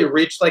basically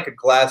reached like a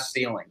glass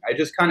ceiling. I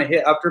just kind of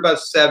hit after about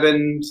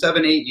 7,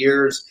 8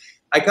 years.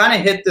 I kind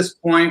of hit this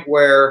point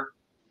where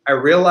I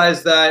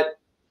realized that,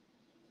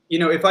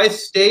 if I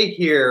stay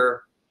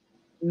here,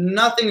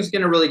 nothing's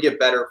going to really get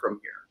better from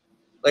here.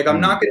 Like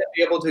I'm not going to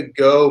be able to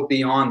go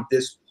beyond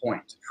this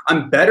point.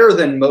 I'm better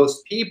than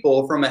most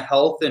people from a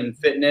health and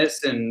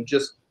fitness and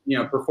just,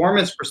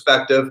 performance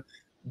perspective,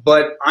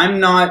 but I'm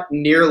not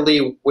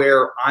nearly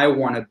where I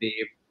want to be.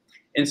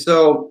 And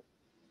so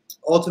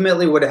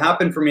ultimately what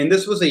happened for me, and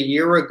this was a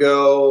year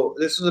ago,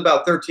 this was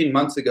about 13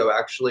 months ago,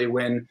 actually,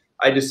 when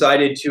I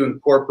decided to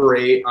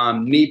incorporate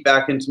meat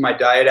back into my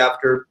diet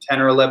after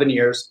 10 or 11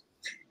 years.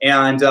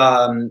 And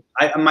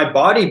my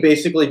body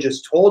basically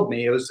just told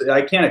me,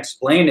 I can't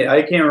explain it.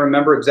 I can't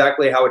remember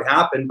exactly how it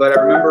happened, but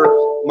I remember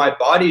my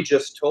body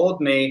just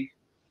told me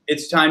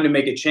it's time to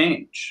make a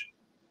change.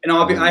 And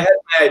I had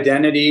my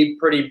identity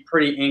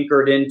pretty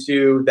anchored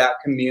into that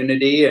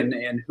community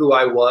and who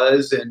I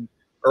was,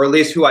 or at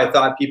least who I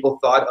thought people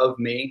thought of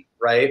me,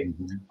 right?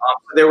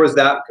 So there was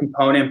that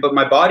component, but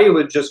my body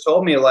would just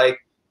told me like,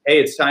 hey,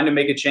 it's time to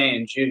make a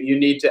change. You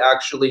need to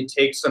actually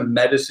take some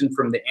medicine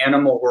from the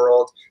animal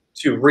world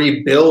to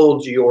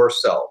rebuild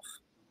yourself.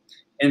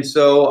 And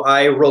so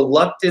I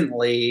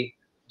reluctantly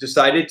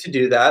decided to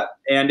do that.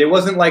 And it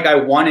wasn't like I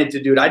wanted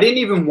to do it. I didn't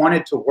even want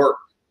it to work.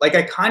 Like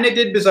I kind of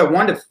did because I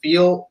wanted to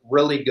feel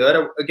really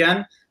good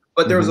again.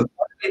 But there was a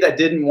part of me that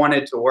didn't want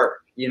it to work,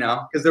 you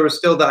know, because there was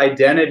still the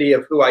identity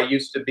of who I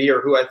used to be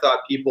or who I thought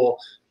people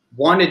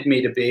wanted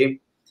me to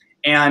be.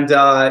 And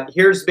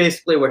here's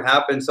basically what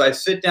happened. So I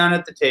sit down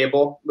at the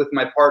table with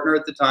my partner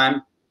at the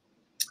time.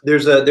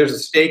 There's a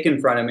steak in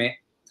front of me.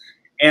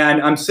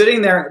 And I'm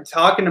sitting there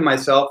talking to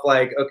myself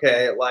like,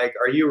 okay, like,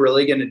 are you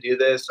really going to do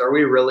this? Are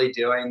we really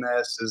doing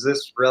this? Is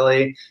this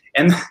really?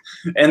 And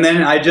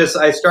then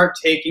I start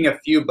taking a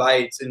few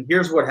bites. And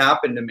here's what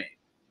happened to me.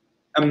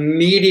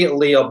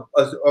 Immediately, a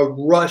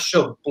rush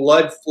of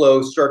blood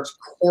flow starts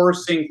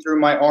coursing through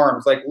my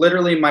arms. Like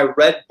literally my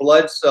red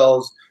blood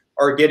cells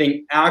are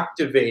getting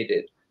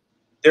activated.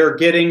 They're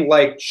getting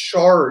like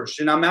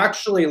charged. And I'm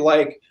actually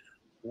like,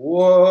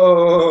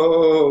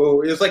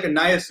 whoa. It was like a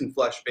niacin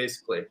flush,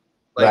 basically.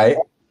 Like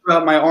all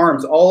throughout my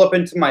arms, all up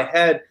into my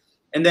head.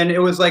 And then it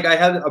was like I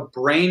had a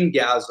brain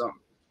gasm.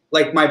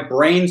 Like my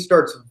brain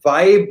starts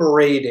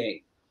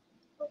vibrating.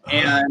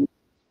 And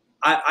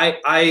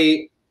I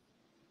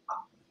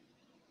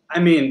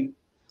mean,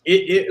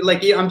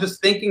 like I'm just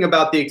thinking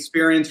about the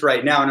experience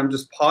right now and I'm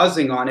just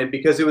pausing on it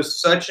because it was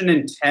such an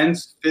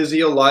intense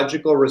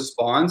physiological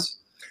response,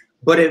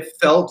 but it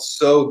felt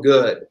so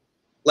good.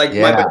 Like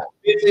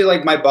basically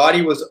like my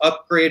body was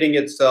upgrading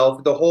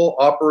itself. The whole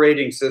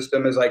operating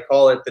system, as I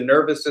call it, the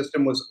nervous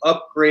system was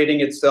upgrading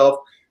itself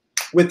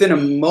within a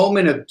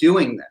moment of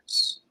doing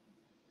this.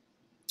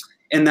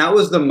 And that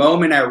was the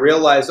moment I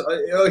realized,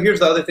 oh,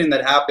 here's the other thing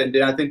that happened.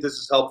 And I think this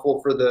is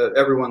helpful for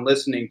everyone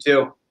listening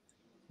too.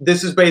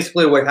 This is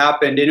basically what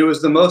happened. And it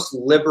was the most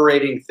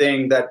liberating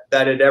thing that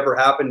had ever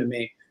happened to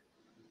me.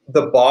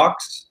 The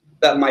box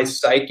that my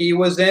psyche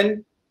was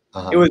in,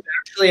 it was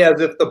actually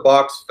as if the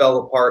box fell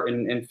apart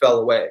and fell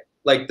away.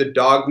 Like the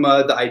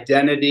dogma, the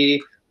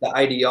identity, the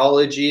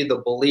ideology, the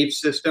belief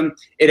system,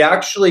 it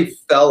actually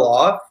fell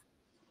off.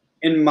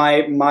 And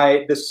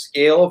the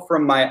scale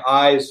from my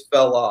eyes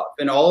fell off.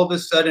 And all of a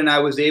sudden I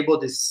was able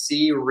to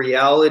see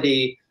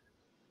reality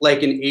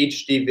like an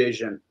HD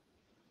vision.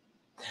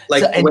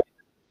 Like so,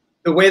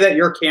 the way that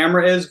your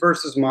camera is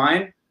versus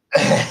mine.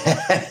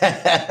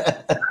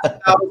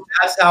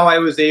 That's how I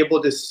was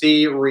able to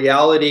see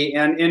reality.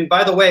 And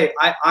by the way,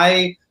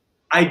 I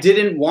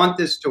didn't want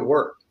this to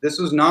work. This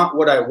was not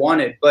what I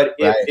wanted, but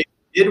it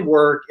did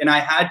work. And I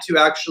had to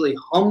actually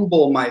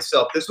humble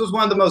myself. This was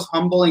one of the most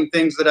humbling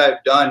things that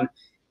I've done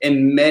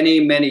in many,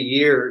 many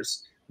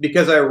years,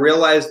 because I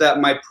realized that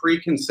my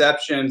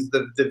preconceptions,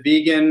 the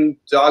vegan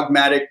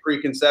dogmatic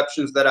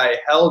preconceptions that I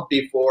held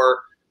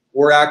before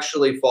were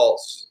actually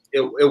false.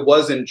 It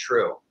wasn't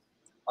true.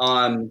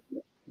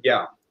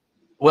 Yeah.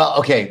 Well,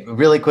 okay,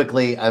 really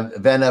quickly,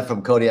 Venna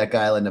from Kodiak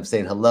Island. I'm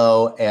saying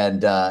hello,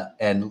 and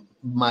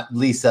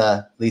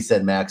Lisa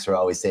and Max are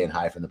always saying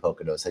hi from the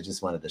Poconos. I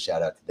just wanted to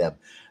shout out to them.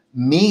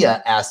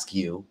 Mia asked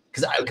you,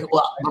 because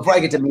before I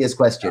get to Mia's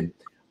question,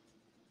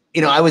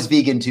 you know, I was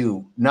vegan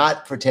too,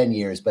 not for 10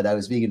 years, but I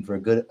was vegan for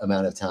a good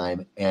amount of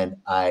time, and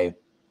I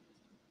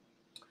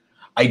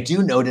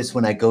do notice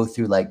when I go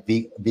through like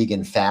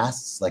vegan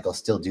fasts, like I'll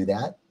still do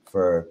that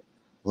for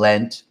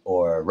Lent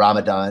or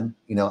Ramadan.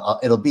 You know,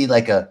 it'll be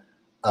like an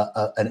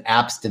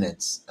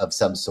abstinence of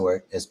some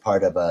sort as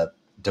part of a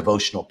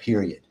devotional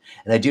period.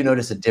 And I do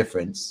notice a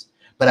difference,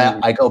 but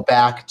I go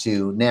back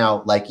to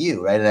now, like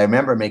you, right? And I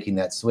remember making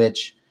that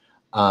switch.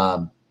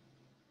 And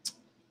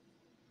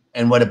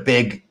what a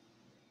big,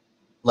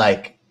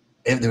 like,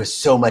 there was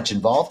so much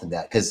involved in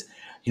that. Because,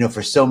 you know,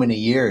 for so many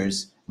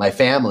years, my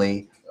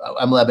family,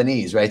 I'm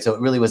Lebanese, right? So it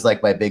really was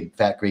like my big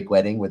fat Greek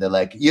wedding where they're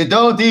like, you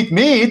don't eat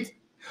meat.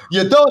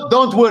 You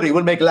don't worry,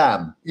 we'll make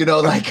lamb, you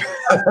know, like,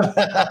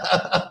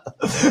 oh,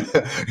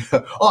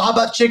 how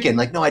about chicken?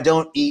 Like, no, I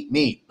don't eat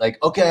meat.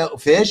 Like, okay,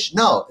 fish?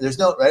 No, there's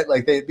no, right?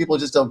 Like people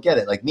just don't get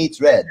it. Like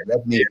meat's red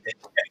meat,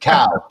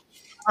 cow.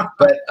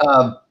 But,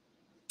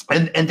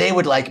 and they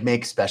would like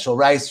make special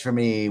rice for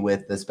me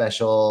with the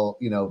special,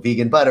 you know,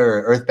 vegan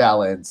butter, earth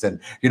balance, and,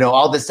 you know,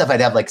 all this stuff. I'd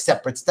have like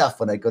separate stuff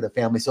when I go to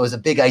family. So it was a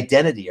big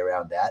identity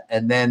around that.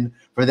 And then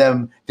for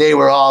them, they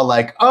were all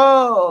like,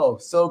 oh,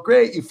 so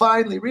great. You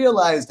finally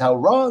realized how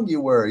wrong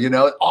you were, you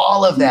know,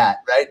 all of that.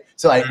 Right.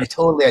 So I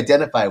totally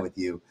identify with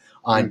you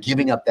on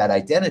giving up that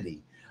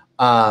identity.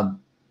 And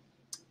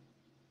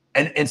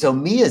so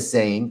Mia's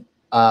saying,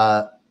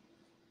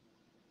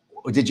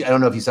 did you? I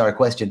don't know if you saw our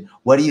question.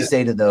 What do you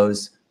say to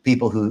those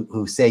people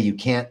who say you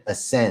can't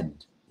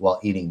ascend while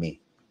eating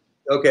meat?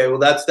 Okay, well,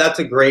 that's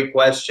a great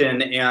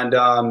question, and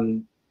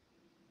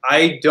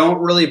I don't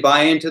really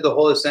buy into the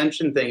whole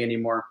ascension thing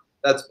anymore.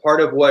 That's part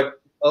of what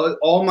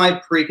all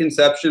my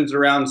preconceptions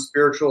around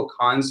spiritual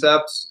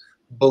concepts,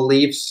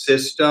 belief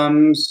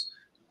systems,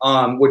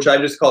 which I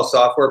just call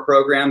software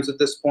programs at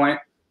this point.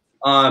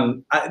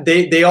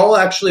 They all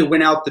actually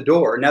went out the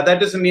door. Now that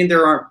doesn't mean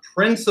there aren't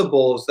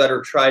principles that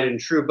are tried and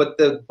true, but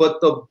the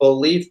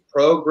belief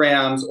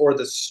programs or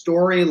the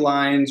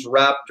storylines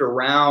wrapped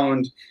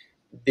around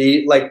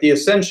the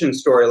ascension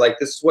story, like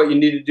this is what you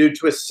need to do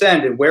to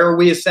ascend, and where are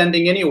we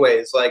ascending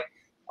anyways? Like,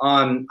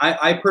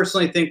 I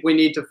personally think we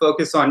need to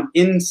focus on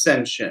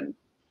ascension,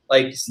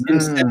 like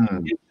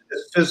into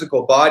this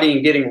physical body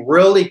and getting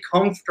really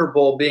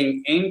comfortable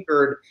being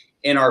anchored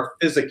in our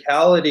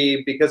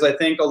physicality, because I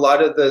think a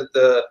lot of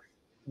the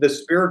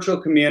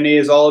spiritual community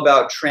is all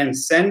about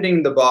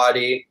transcending the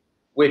body,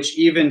 which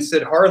even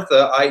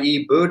Siddhartha,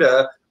 i.e.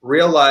 Buddha,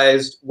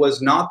 realized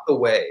was not the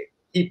way.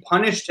 He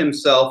punished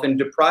himself and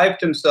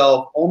deprived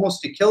himself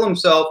almost to kill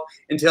himself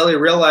until he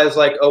realized,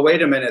 like, oh,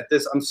 wait a minute,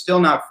 I'm still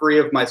not free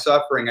of my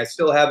suffering. I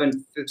still haven't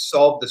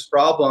solved this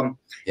problem.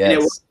 Yes. And it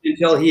wasn't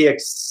until he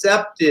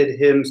accepted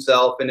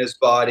himself and his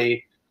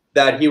body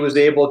that he was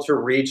able to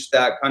reach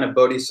that kind of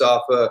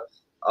bodhisattva,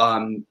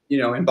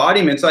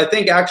 embodiment. So I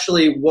think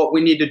actually what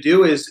we need to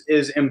do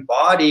is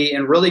embody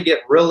and really get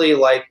really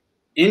like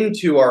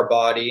into our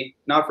body,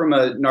 not from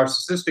a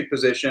narcissistic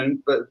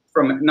position, but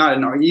from not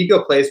an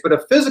ego place, but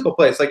a physical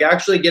place, like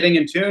actually getting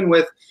in tune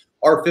with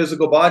our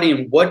physical body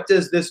and what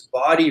does this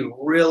body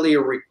really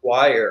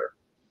require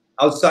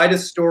outside of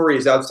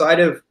stories,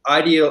 outside of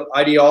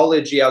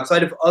ideology,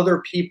 outside of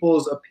other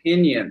people's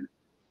opinion,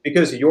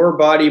 because your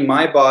body,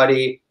 my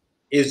body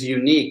is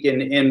unique,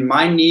 and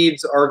my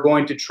needs are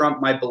going to trump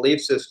my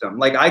belief system.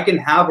 Like I can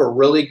have a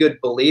really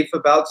good belief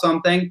about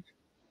something,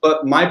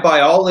 but my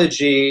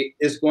biology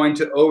is going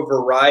to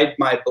override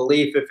my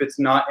belief if it's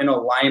not in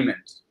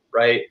alignment,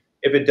 right?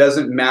 If it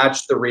doesn't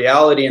match the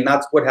reality. And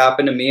that's what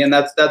happened to me. And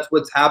that's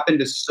what's happened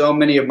to so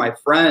many of my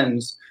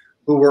friends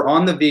who were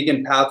on the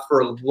vegan path for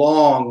a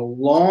long,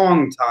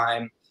 long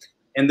time.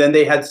 And then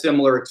they had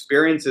similar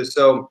experiences.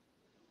 So,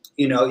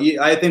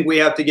 I think we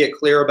have to get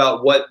clear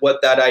about what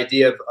that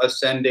idea of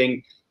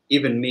ascending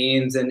even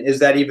means. And is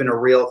that even a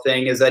real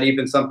thing? Is that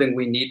even something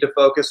we need to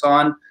focus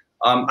on?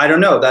 I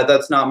don't know.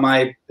 That's not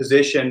my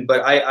position,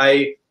 but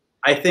I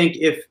think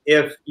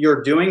if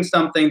you're doing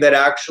something that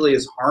actually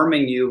is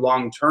harming you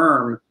long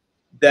term,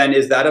 then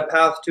is that a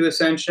path to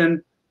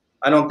ascension?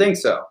 I don't think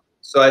so.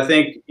 So I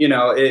think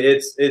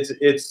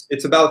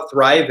it's about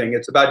thriving.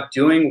 It's about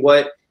doing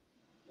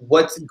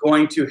what's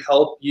going to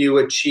help you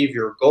achieve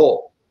your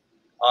goal.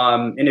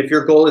 And if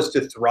your goal is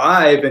to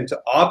thrive and to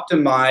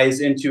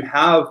optimize and to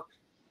have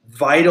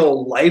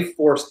vital life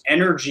force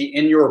energy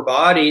in your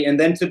body, and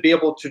then to be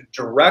able to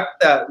direct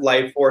that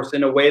life force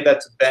in a way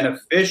that's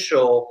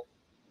beneficial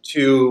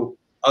to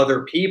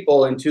other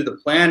people and to the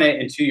planet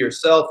and to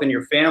yourself and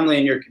your family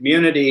and your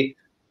community,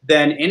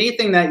 then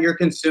anything that you're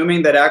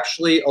consuming that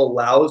actually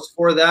allows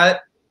for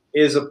that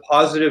is a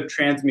positive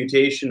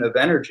transmutation of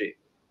energy.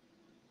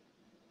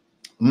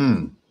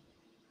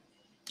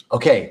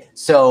 Okay,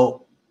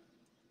 so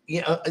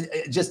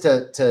just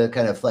to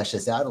kind of flesh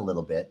this out a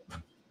little bit,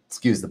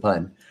 excuse the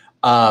pun.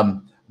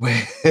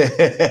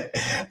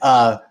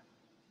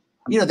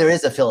 There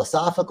is a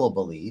philosophical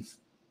belief,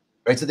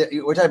 right? So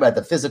we're talking about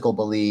the physical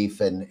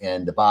belief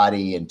and the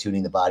body and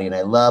tuning the body. And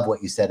I love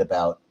what you said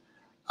about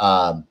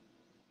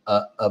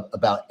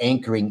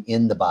anchoring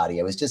in the body.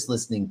 I was just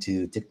listening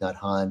to Thich Nhat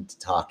Hanh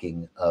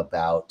talking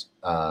about,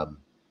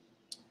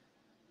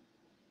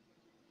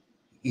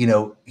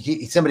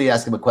 somebody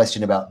asked him a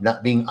question about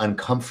not being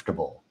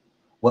uncomfortable.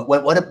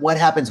 What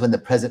happens when the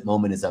present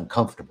moment is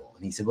uncomfortable?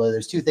 And he said, well,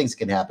 there's two things that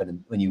can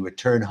happen when you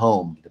return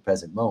home to the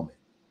present moment.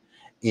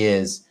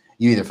 Is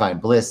you either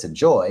find bliss and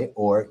joy,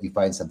 or you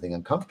find something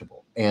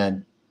uncomfortable.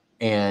 And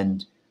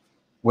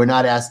he's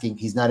not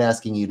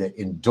asking you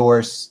to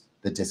endorse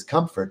the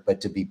discomfort,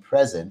 but to be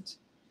present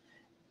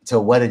to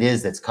what it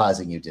is that's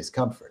causing you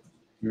discomfort.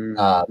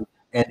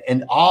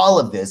 And all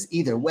of this,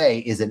 either way,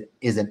 is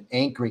an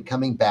anchoring,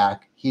 coming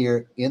back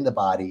here in the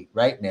body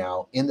right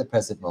now, in the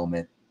present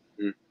moment,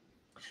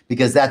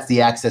 because that's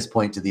the access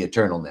point to the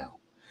eternal now.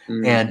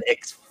 And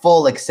it's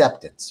full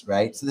acceptance,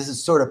 right? So this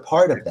is sort of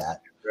part of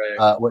that,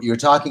 right. What you're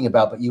talking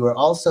about, but you are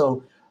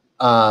also,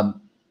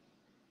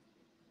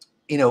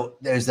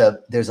 there's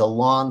a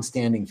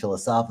long-standing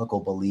philosophical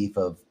belief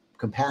of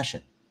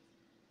compassion,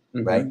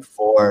 right?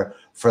 For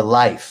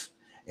life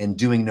and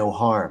doing no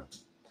harm.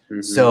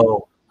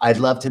 So I'd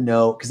love to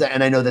know,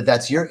 and I know that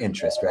that's your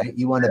interest, right?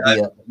 You want to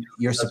be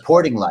you're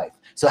supporting life.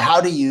 So how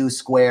do you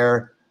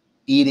square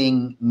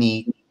eating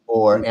meat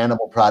or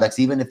animal products,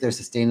 even if they're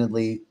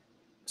sustainably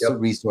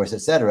resourced,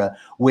 et cetera,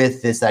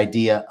 with this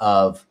idea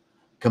of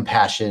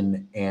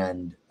compassion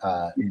and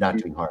not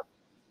doing harm?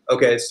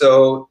 Okay,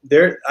 so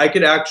there, I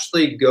could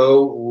actually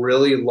go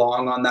really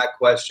long on that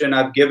question.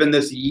 I've given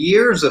this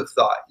years of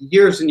thought,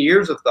 years and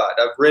years of thought.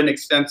 I've written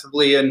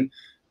extensively in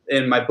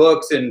my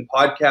books and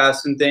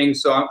podcasts and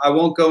things. So I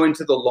won't go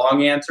into the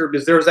long answer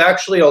because there's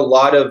actually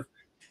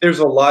there's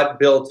a lot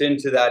built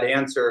into that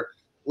answer.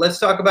 Let's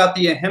talk about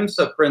the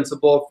ahimsa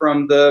principle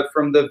from the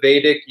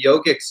Vedic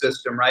yogic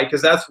system, right?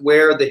 Because that's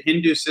where the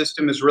Hindu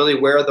system is really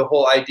where the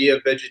whole idea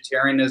of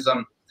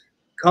vegetarianism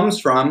comes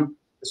from,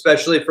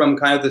 especially from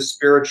kind of the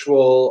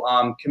spiritual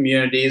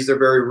communities. They're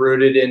very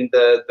rooted in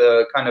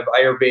the kind of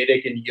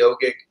Ayurvedic and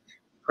yogic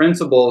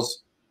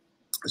principles.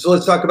 So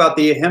let's talk about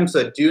the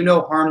ahimsa, do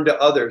no harm to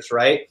others,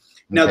 right?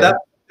 Now Okay.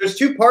 there's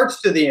two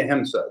parts to the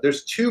ahimsa.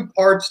 There's two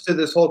parts to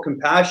this whole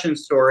compassion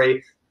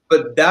story,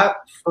 but that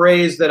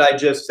phrase that I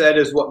just said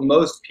is what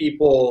most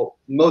people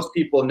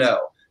know.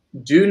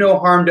 Do no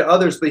harm to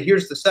others, but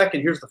here's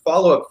the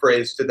follow-up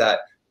phrase to that.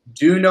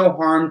 Do no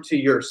harm to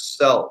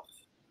yourself.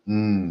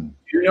 Mm.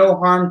 Do no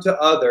harm to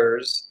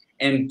others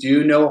and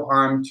do no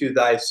harm to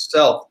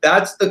thyself.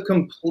 That's the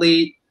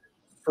complete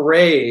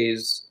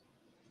phrase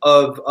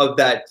of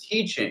that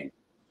teaching.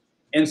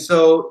 And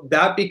so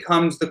that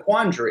becomes the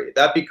quandary.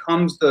 That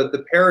becomes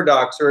the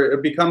paradox, or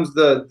it becomes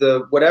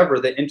the whatever,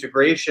 the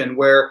integration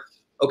where,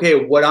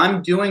 okay, what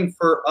I'm doing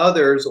for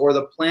others or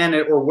the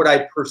planet, or what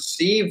I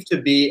perceive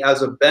to be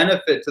as a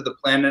benefit to the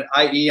planet,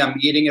 i.e. I'm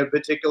eating a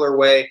particular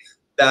way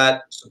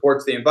that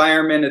supports the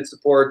environment, it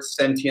supports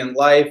sentient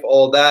life,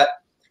 all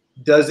that.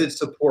 Does it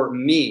support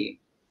me?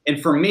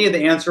 And for me,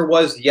 the answer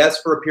was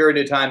yes, for a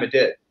period of time it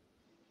did,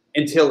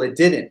 until it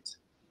didn't.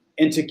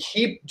 And to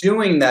keep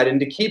doing that and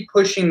to keep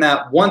pushing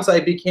that once I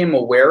became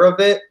aware of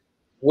it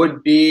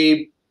would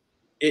be,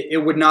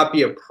 it would not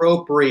be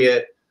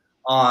appropriate.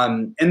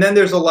 And then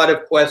there's a lot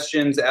of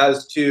questions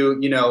as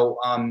to,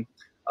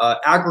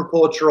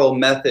 agricultural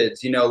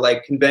methods,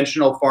 like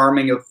conventional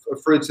farming of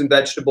fruits and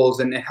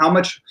vegetables, and how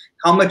much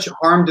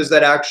harm does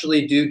that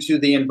actually do to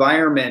the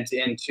environment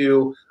and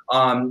to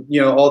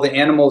all the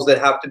animals that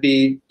have to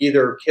be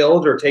either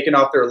killed or taken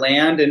off their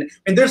land. And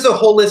there's a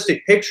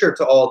holistic picture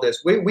to all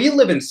this. We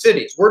live in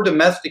cities. We're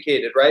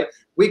domesticated, right?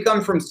 We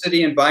come from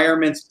city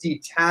environments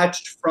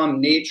detached from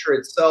nature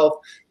itself.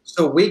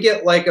 So we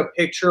get like a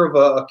picture of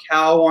a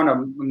cow on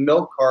a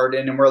milk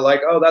carton and we're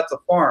like, oh, that's a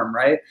farm,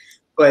 right?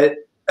 But,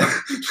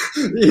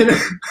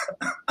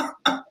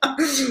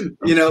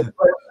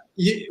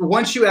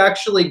 once you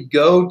actually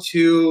go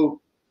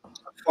to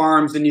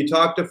farms and you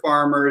talk to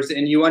farmers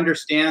and you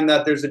understand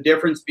that there's a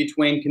difference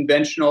between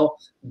conventional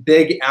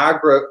big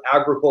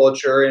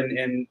agriculture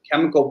and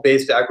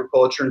chemical-based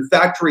agriculture and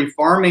factory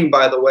farming,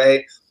 by the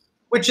way,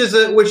 which is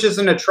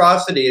an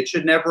atrocity. It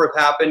should never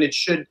have happened.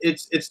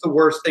 It's the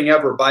worst thing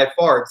ever by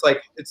far. It's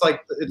like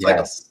Yes. like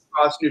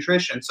cross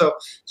nutrition. So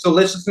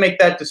let's just make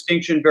that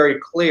distinction very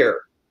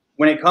clear.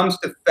 When it comes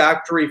to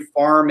factory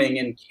farming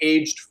and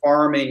caged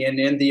farming and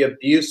in the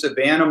abuse of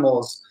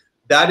animals,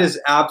 that is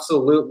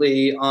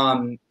absolutely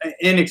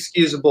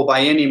inexcusable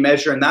by any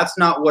measure. And that's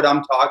not what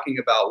I'm talking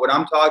about. What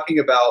I'm talking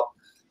about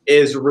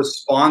is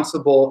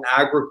responsible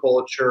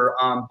agriculture,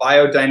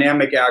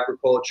 biodynamic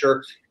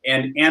agriculture,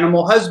 and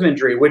animal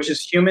husbandry, which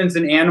is humans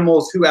and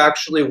animals who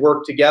actually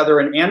work together,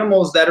 and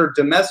animals that are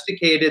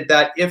domesticated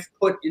that, if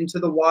put into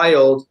the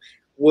wild,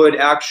 would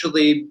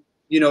actually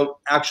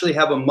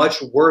have a much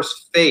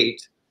worse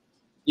fate,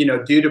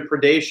 due to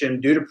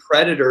predation, due to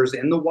predators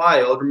in the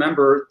wild.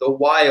 Remember, the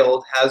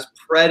wild has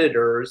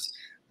predators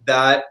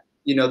that,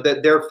 that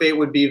their fate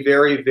would be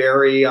very,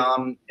 very,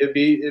 it'd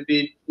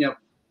be,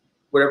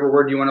 whatever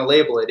word you want to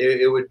label it.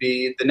 It would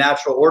be the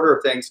natural order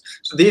of things.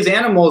 So these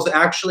animals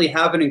actually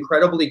have an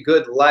incredibly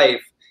good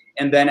life.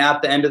 And then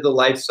at the end of the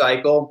life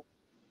cycle,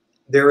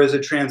 there is a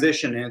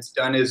transition, and it's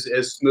done as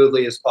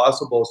smoothly as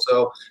possible.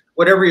 So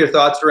whatever your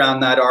thoughts around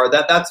that are,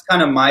 that's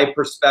kind of my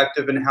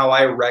perspective and how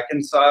I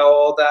reconcile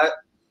all that.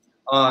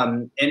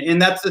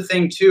 And that's the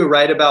thing too,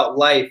 right, about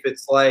life.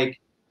 It's like,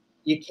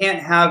 you can't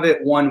have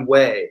it one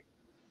way.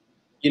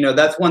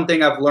 That's one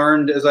thing I've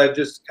learned as I've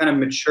just kind of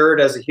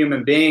matured as a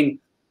human being.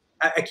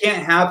 I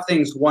can't have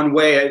things one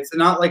way. It's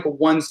not like a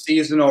one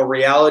seasonal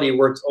reality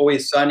where it's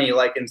always sunny,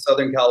 like in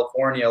Southern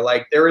California.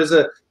 Like there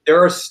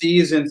are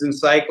seasons and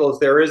cycles.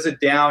 There is a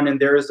down and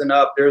there is an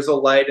up. There's a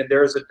light and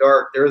there is a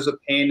dark. There is a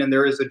pain and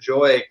there is a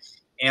joy.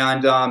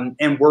 And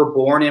we're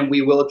born and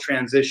we will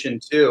transition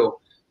too.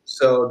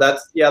 So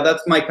that's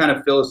my kind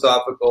of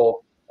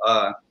philosophical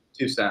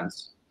 2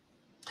 cents.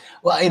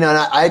 Well, and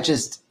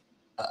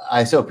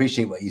I so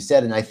appreciate what you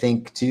said. And I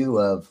think too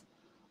of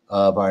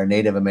our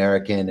Native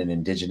American and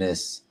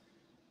indigenous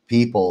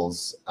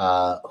peoples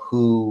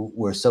who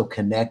were so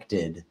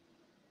connected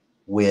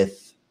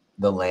with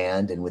the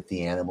land and with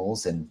the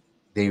animals, and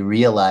they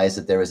realized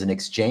that there was an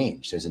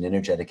exchange. There's an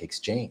energetic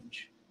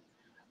exchange,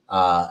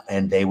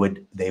 and they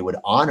would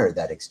honor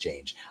that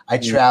exchange. I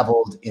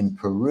traveled in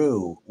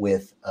Peru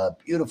with a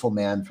beautiful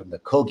man from the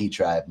Kogi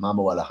tribe,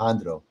 Mamo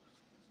Alejandro,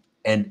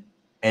 and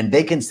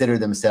they consider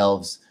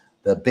themselves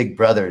the big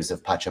brothers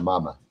of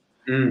Pachamama.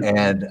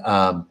 And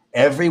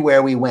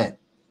everywhere we went,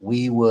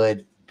 we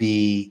would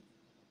be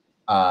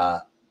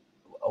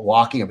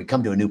walking, or we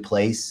come to a new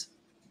place,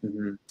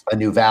 a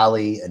new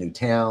valley, a new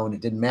town,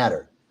 it didn't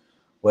matter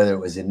whether it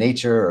was in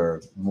nature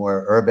or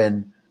more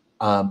urban.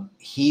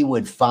 He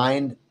would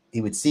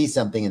see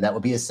something, and that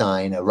would be a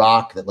sign, a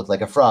rock that looked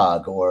like a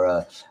frog, or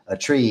a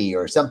tree,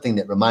 or something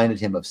that reminded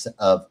him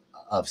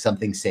of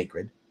something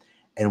sacred.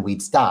 And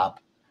we'd stop,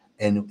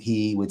 and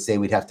he would say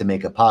we'd have to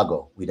make a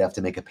pago, we'd have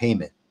to make a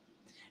payment,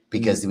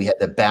 because we had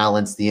to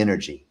balance the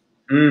energy.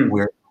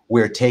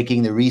 We're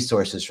taking the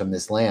resources from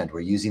this land. We're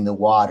using the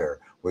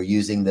water. We're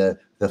using the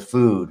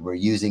food. We're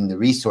using the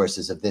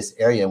resources of this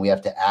area. And we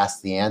have to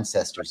ask the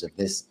ancestors of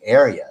this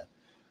area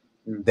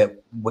that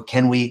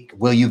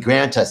will you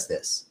grant us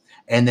this?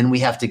 And then we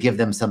have to give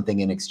them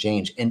something in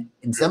exchange. And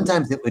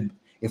sometimes it would,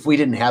 if we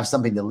didn't have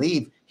something to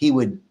leave, he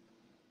would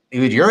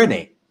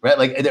urinate, right?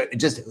 Like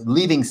just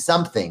leaving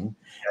something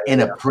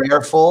in a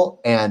prayerful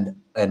and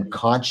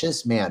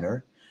conscious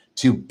manner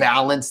to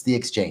balance the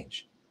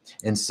exchange.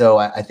 And so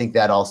I think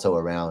that also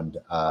around.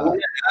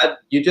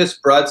 You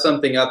just brought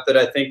something up that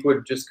I think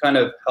would just kind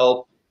of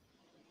help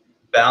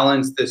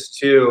balance this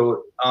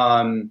too.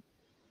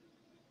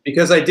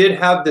 Because I did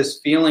have this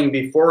feeling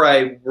before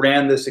I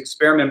ran this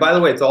experiment. By the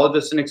way, it's all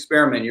just an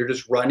experiment. You're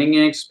just running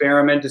an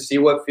experiment to see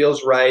what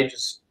feels right.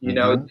 Just, you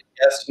know,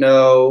 yes,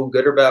 no,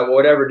 good or bad,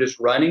 whatever. Just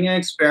running an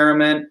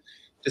experiment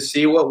to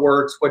see what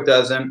works, what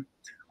doesn't.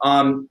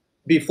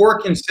 Before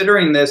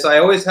considering this, I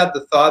always had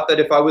the thought that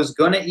if I was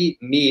going to eat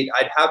meat,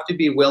 I'd have to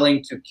be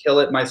willing to kill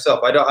it myself.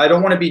 I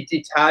don't want to be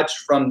detached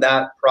from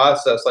that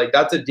process. Like,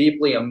 that's a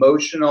deeply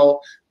emotional,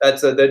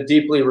 that's a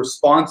deeply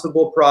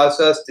responsible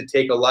process to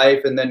take a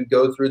life and then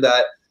go through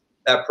that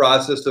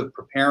process of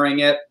preparing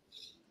it.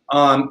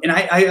 And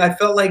I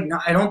felt like, no,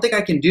 I don't think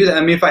I can do that. I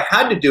mean, if I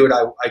had to do it,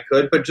 I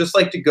could, but just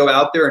like to go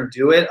out there and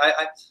do it,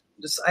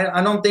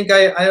 I don't think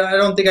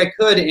I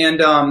could.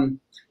 And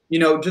you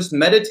know, just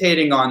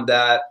meditating on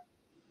that.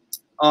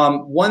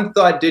 One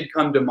thought did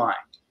come to mind,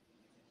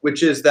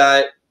 which is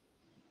that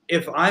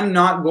if I'm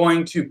not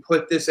going to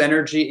put this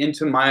energy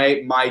into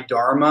my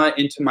dharma,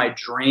 into my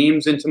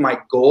dreams, into my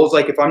goals,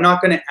 like if I'm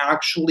not going to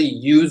actually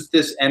use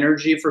this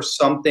energy for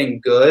something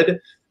good,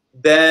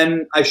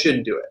 then I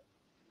shouldn't do it.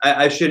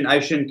 I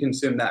shouldn't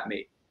consume that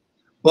meat.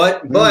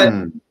 But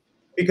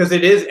because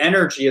it is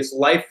energy, it's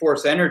life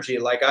force energy.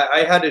 Like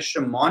I had a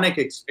shamanic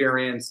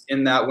experience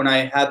in that when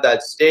I had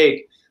that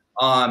steak.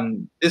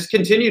 This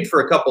continued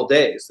for a couple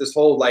days. This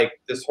whole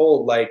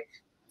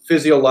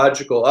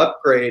physiological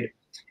upgrade.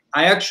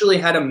 I actually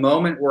had a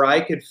moment where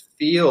I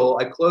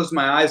closed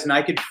my eyes and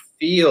I could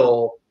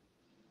feel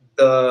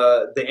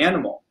the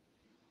animal.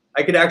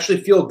 I could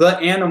actually feel the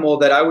animal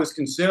that I was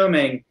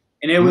consuming,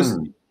 and it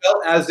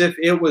felt as if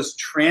it was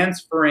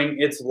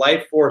transferring its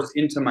life force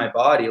into my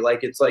body.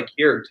 Like, it's like,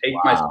 here, take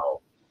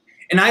myself.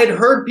 And I had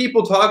heard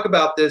people talk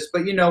about this,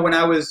 but you know, when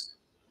I was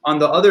on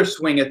the other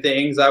swing of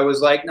things, I was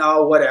like,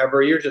 no,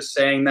 whatever. You're just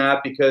saying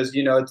that because,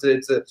 you know,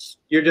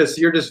 you're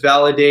just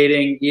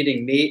validating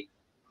eating meat.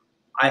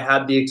 I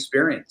had the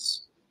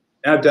experience.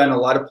 And I've done a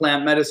lot of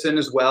plant medicine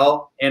as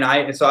well. So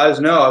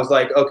I was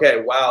like,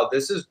 okay, wow,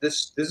 this is a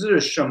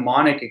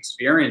shamanic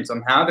experience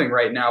I'm having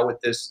right now with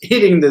this,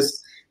 eating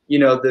this, you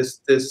know, this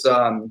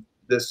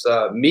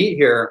meat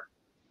here.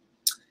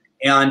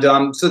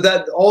 And so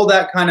that all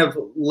that kind of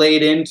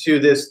laid into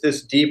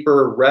this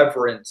deeper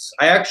reverence.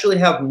 I actually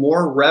have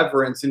more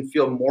reverence and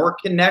feel more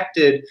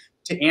connected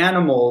to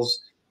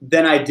animals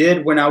than I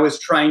did when I was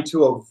trying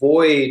to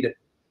avoid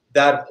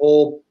that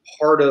whole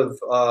part of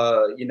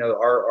you know,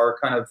 our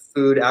kind of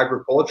food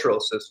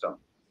agricultural system.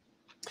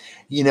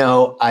 You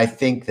know, I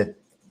think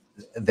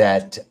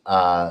that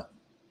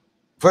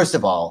first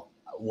of all,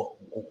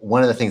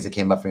 one of the things that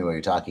came up for me while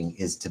you're talking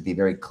is to be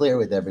very clear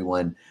with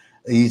everyone.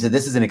 You said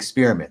this is an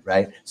experiment,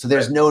 right? So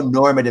there's no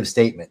normative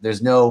statement.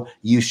 There's no,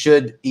 you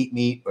should eat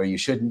meat or you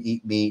shouldn't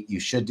eat meat. You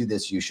should do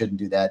this, you shouldn't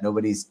do that.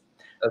 Nobody's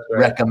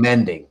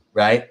recommending,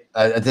 right?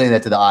 I'm telling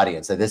that to the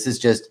audience. So this is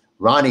just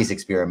Ronnie's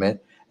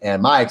experiment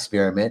and my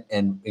experiment,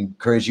 and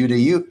encourage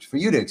for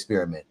you to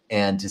experiment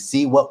and to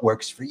see what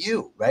works for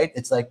you, right?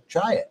 It's like,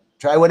 try it.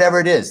 Try whatever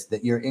it is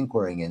that you're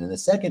inquiring in. And the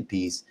second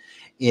piece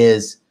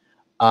is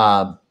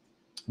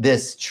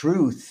this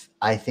truth,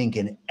 I think,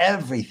 in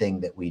everything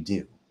that we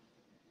do.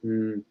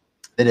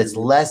 That it's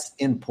less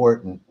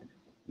important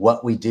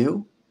what we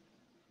do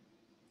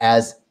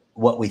as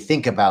what we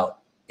think about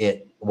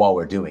it while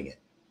we're doing it.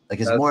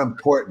 Like, it's more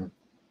important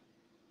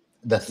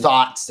the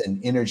thoughts and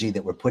energy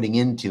that we're putting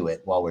into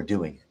it while we're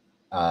doing it.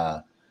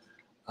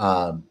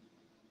 And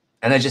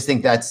I just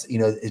think that's, you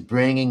know, is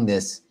bringing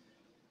this.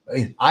 I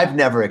mean, I've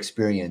never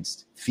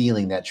experienced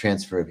feeling that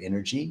transfer of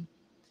energy,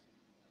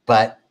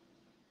 but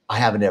I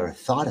haven't ever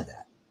thought of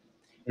that.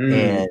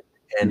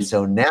 And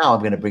so now I'm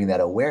going to bring that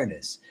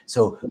awareness.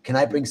 So can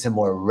I bring some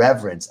more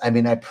reverence? I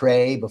mean, I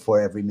pray before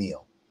every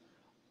meal.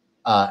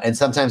 And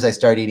sometimes I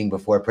start eating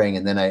before praying,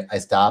 and then I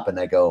stop and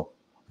I go,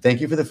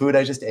 thank you for the food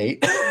I just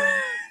ate.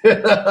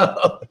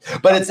 But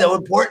it's so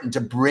important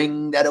to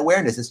bring that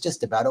awareness. It's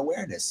just about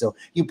awareness. So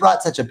you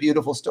brought such a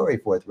beautiful story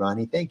forth,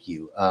 Ronnie. Thank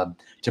you.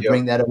 To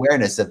bring that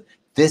awareness of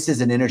this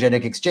is an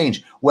energetic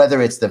exchange,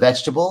 whether it's the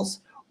vegetables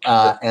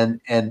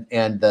and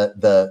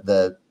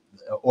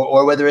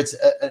or whether it's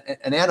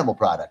an animal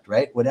product,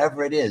 right?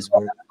 Whatever it is,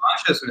 we're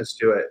consciousness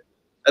to it.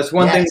 That's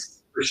one thing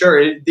for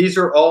sure. These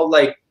are all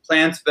like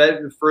plants,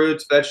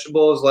 fruits,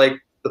 vegetables, like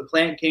the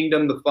plant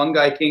kingdom, the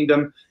fungi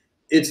kingdom.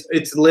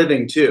 It's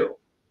living too.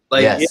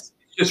 Like it's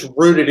just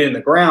rooted in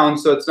the ground,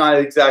 so it's not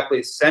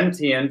exactly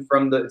sentient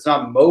it's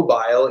not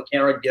mobile. It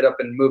can't really get up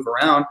and move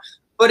around,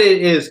 but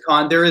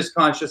there is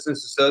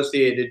consciousness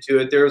associated to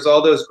it. There's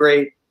all those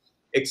great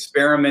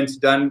experiments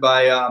done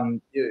by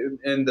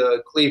in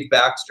the Cleve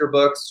Baxter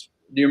books.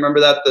 Do you remember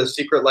that, The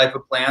Secret Life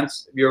of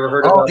Plants? Have you ever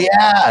heard of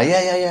that?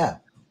 Yeah.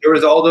 There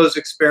was all those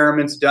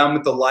experiments done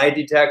with the lie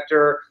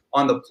detector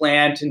on the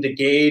plant and to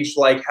gauge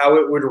like how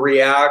it would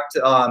react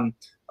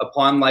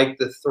upon like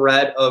the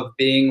threat of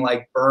being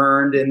like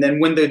burned. And then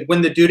when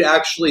the dude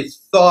actually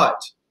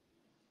thought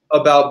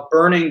about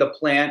burning the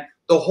plant,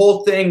 the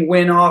whole thing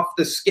went off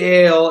the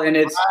scale, and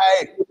it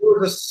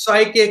was a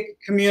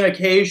psychic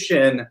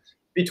communication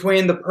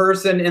between the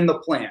person and the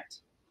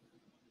plant.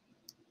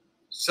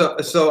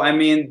 So I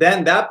mean,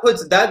 then that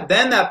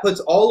puts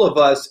all of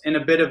us in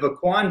a bit of a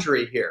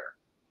quandary here,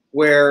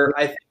 where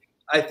I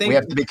think we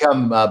have to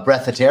become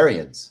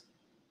breatharians.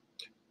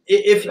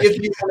 If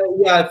you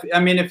want to,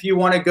 if you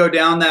want to go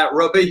down that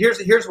road, but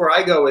here's where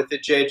I go with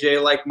it,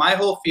 JJ. Like my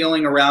whole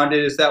feeling around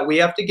it is that we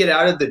have to get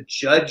out of the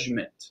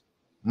judgment,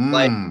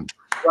 like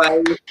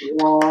right,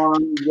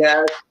 wrong,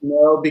 yes,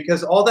 no,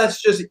 because all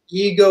that's just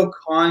ego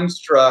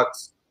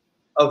constructs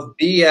of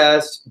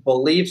BS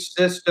belief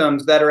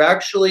systems that are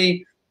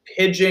actually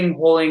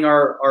pigeonholing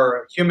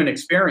our human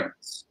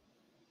experience.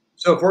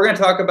 So if we're going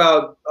to talk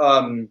about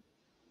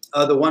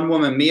the one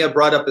woman, Mia,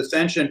 brought up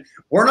ascension.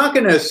 We're not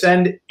going to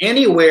ascend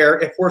anywhere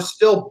if we're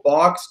still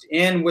boxed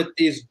in with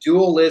these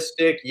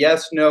dualistic,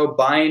 yes, no,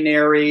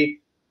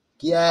 binary,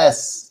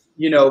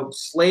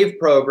 slave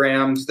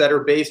programs that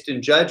are based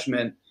in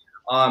judgment.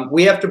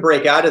 We have to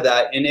break out of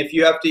that. And if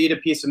you have to eat a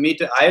piece of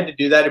meat, I had to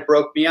do that. It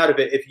broke me out of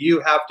it. If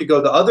you have to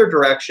go the other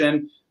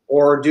direction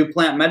or do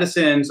plant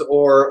medicines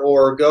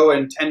or go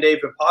in 10-day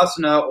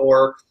Vipassana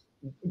or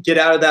get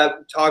out of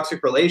that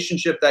toxic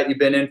relationship that you've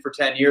been in for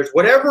 10 years,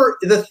 whatever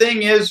the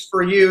thing is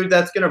for you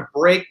that's going to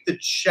break the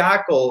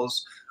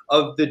shackles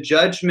of the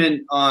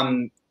judgment,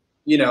 I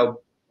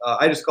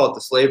just call it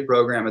the slave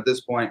program at this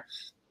point.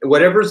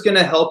 Whatever's going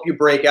to help you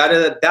break out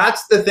of that,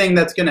 that's the thing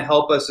that's going to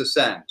help us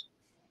ascend.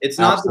 It's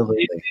not the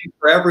same thing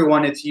for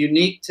everyone. It's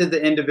unique to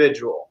the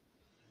individual.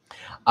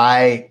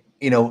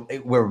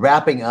 We're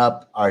wrapping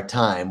up our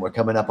time. We're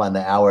coming up on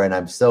the hour, and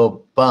I'm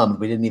so bummed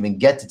we didn't even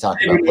get to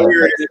talk about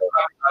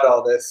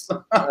all this.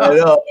 I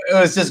know. It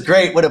was just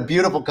great. What a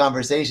beautiful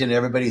conversation.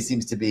 Everybody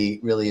seems to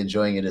be really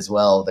enjoying it as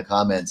well, the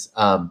comments.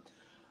 But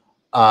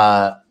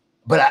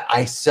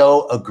I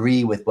so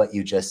agree with what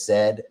you just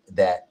said,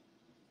 that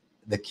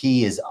the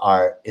key is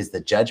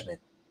the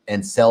judgment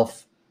and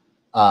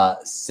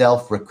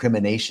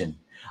self-recrimination.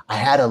 I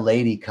had a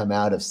lady come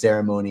out of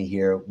ceremony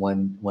here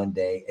one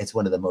day. It's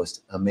one of the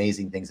most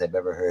amazing things I've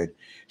ever heard.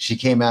 She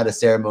came out of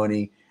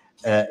ceremony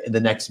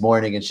the next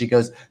morning and she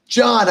goes,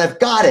 "John, I've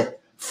got it.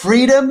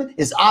 Freedom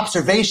is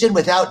observation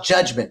without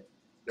judgment."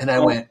 And I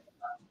went,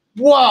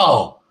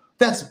 "Whoa,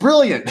 that's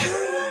brilliant."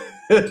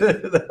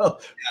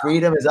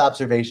 Freedom is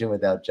observation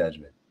without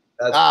judgment.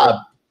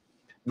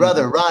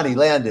 Brother Ronnie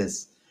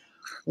Landis,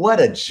 what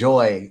a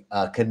joy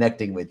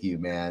connecting with you,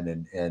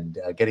 man, and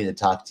getting to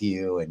talk to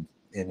you and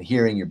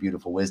hearing your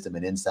beautiful wisdom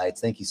and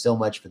insights. Thank you so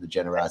much for the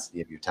generosity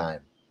of your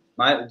time.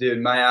 My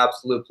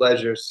absolute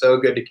pleasure. So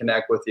good to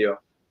connect with you.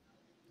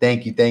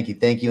 Thank you.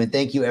 And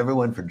thank you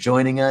everyone for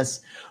joining us.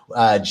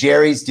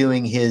 Jerry's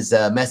doing his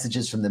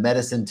messages from the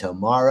medicine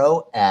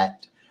tomorrow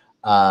at,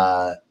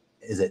 at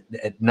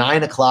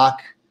 9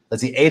 o'clock?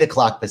 Let's see, 8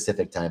 o'clock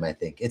Pacific time, I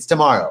think. It's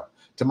tomorrow.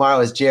 Tomorrow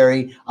is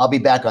Jerry. I'll be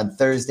back on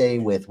Thursday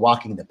with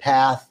Walking the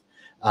Path.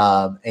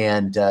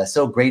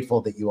 So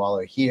grateful that you all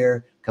are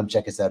here. Come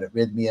check us out at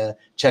Rhythmia.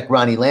 Check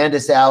Ronnie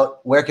Landis out.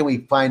 Where can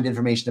we find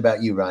information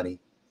about you, Ronnie?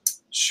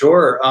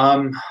 Sure.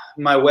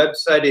 My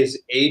website is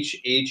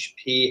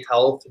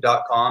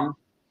hhphealth.com.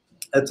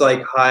 That's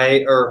like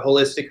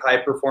holistic high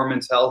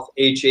performance health,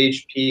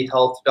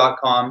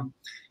 hhphealth.com.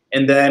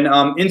 And then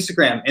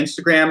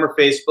Instagram or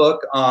Facebook,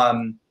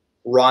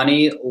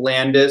 Ronnie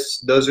Landis.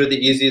 Those are the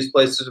easiest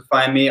places to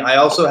find me. I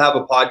also have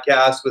a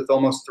podcast with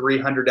almost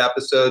 300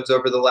 episodes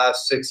over the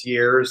last 6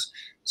 years.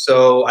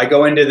 So I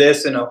go into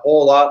this in a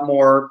whole lot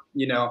more,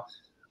 in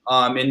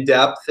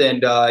depth,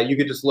 and you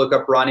could just look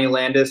up Ronnie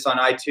Landis on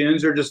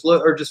iTunes or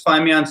just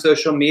find me on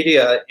social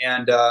media,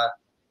 and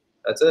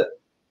that's it.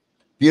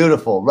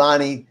 Beautiful.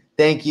 Ronnie,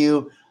 thank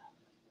you.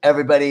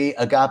 Everybody,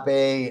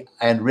 Agape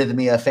and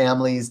Rhythmia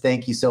families,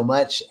 thank you so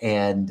much,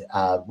 and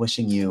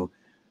wishing you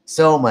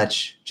so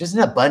much, just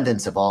an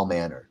abundance of all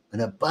manner, an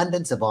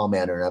abundance of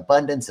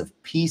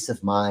peace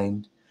of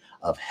mind,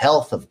 of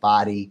health of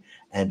body,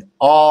 and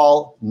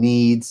all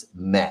needs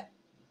met.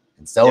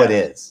 And so it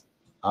is.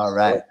 All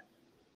right.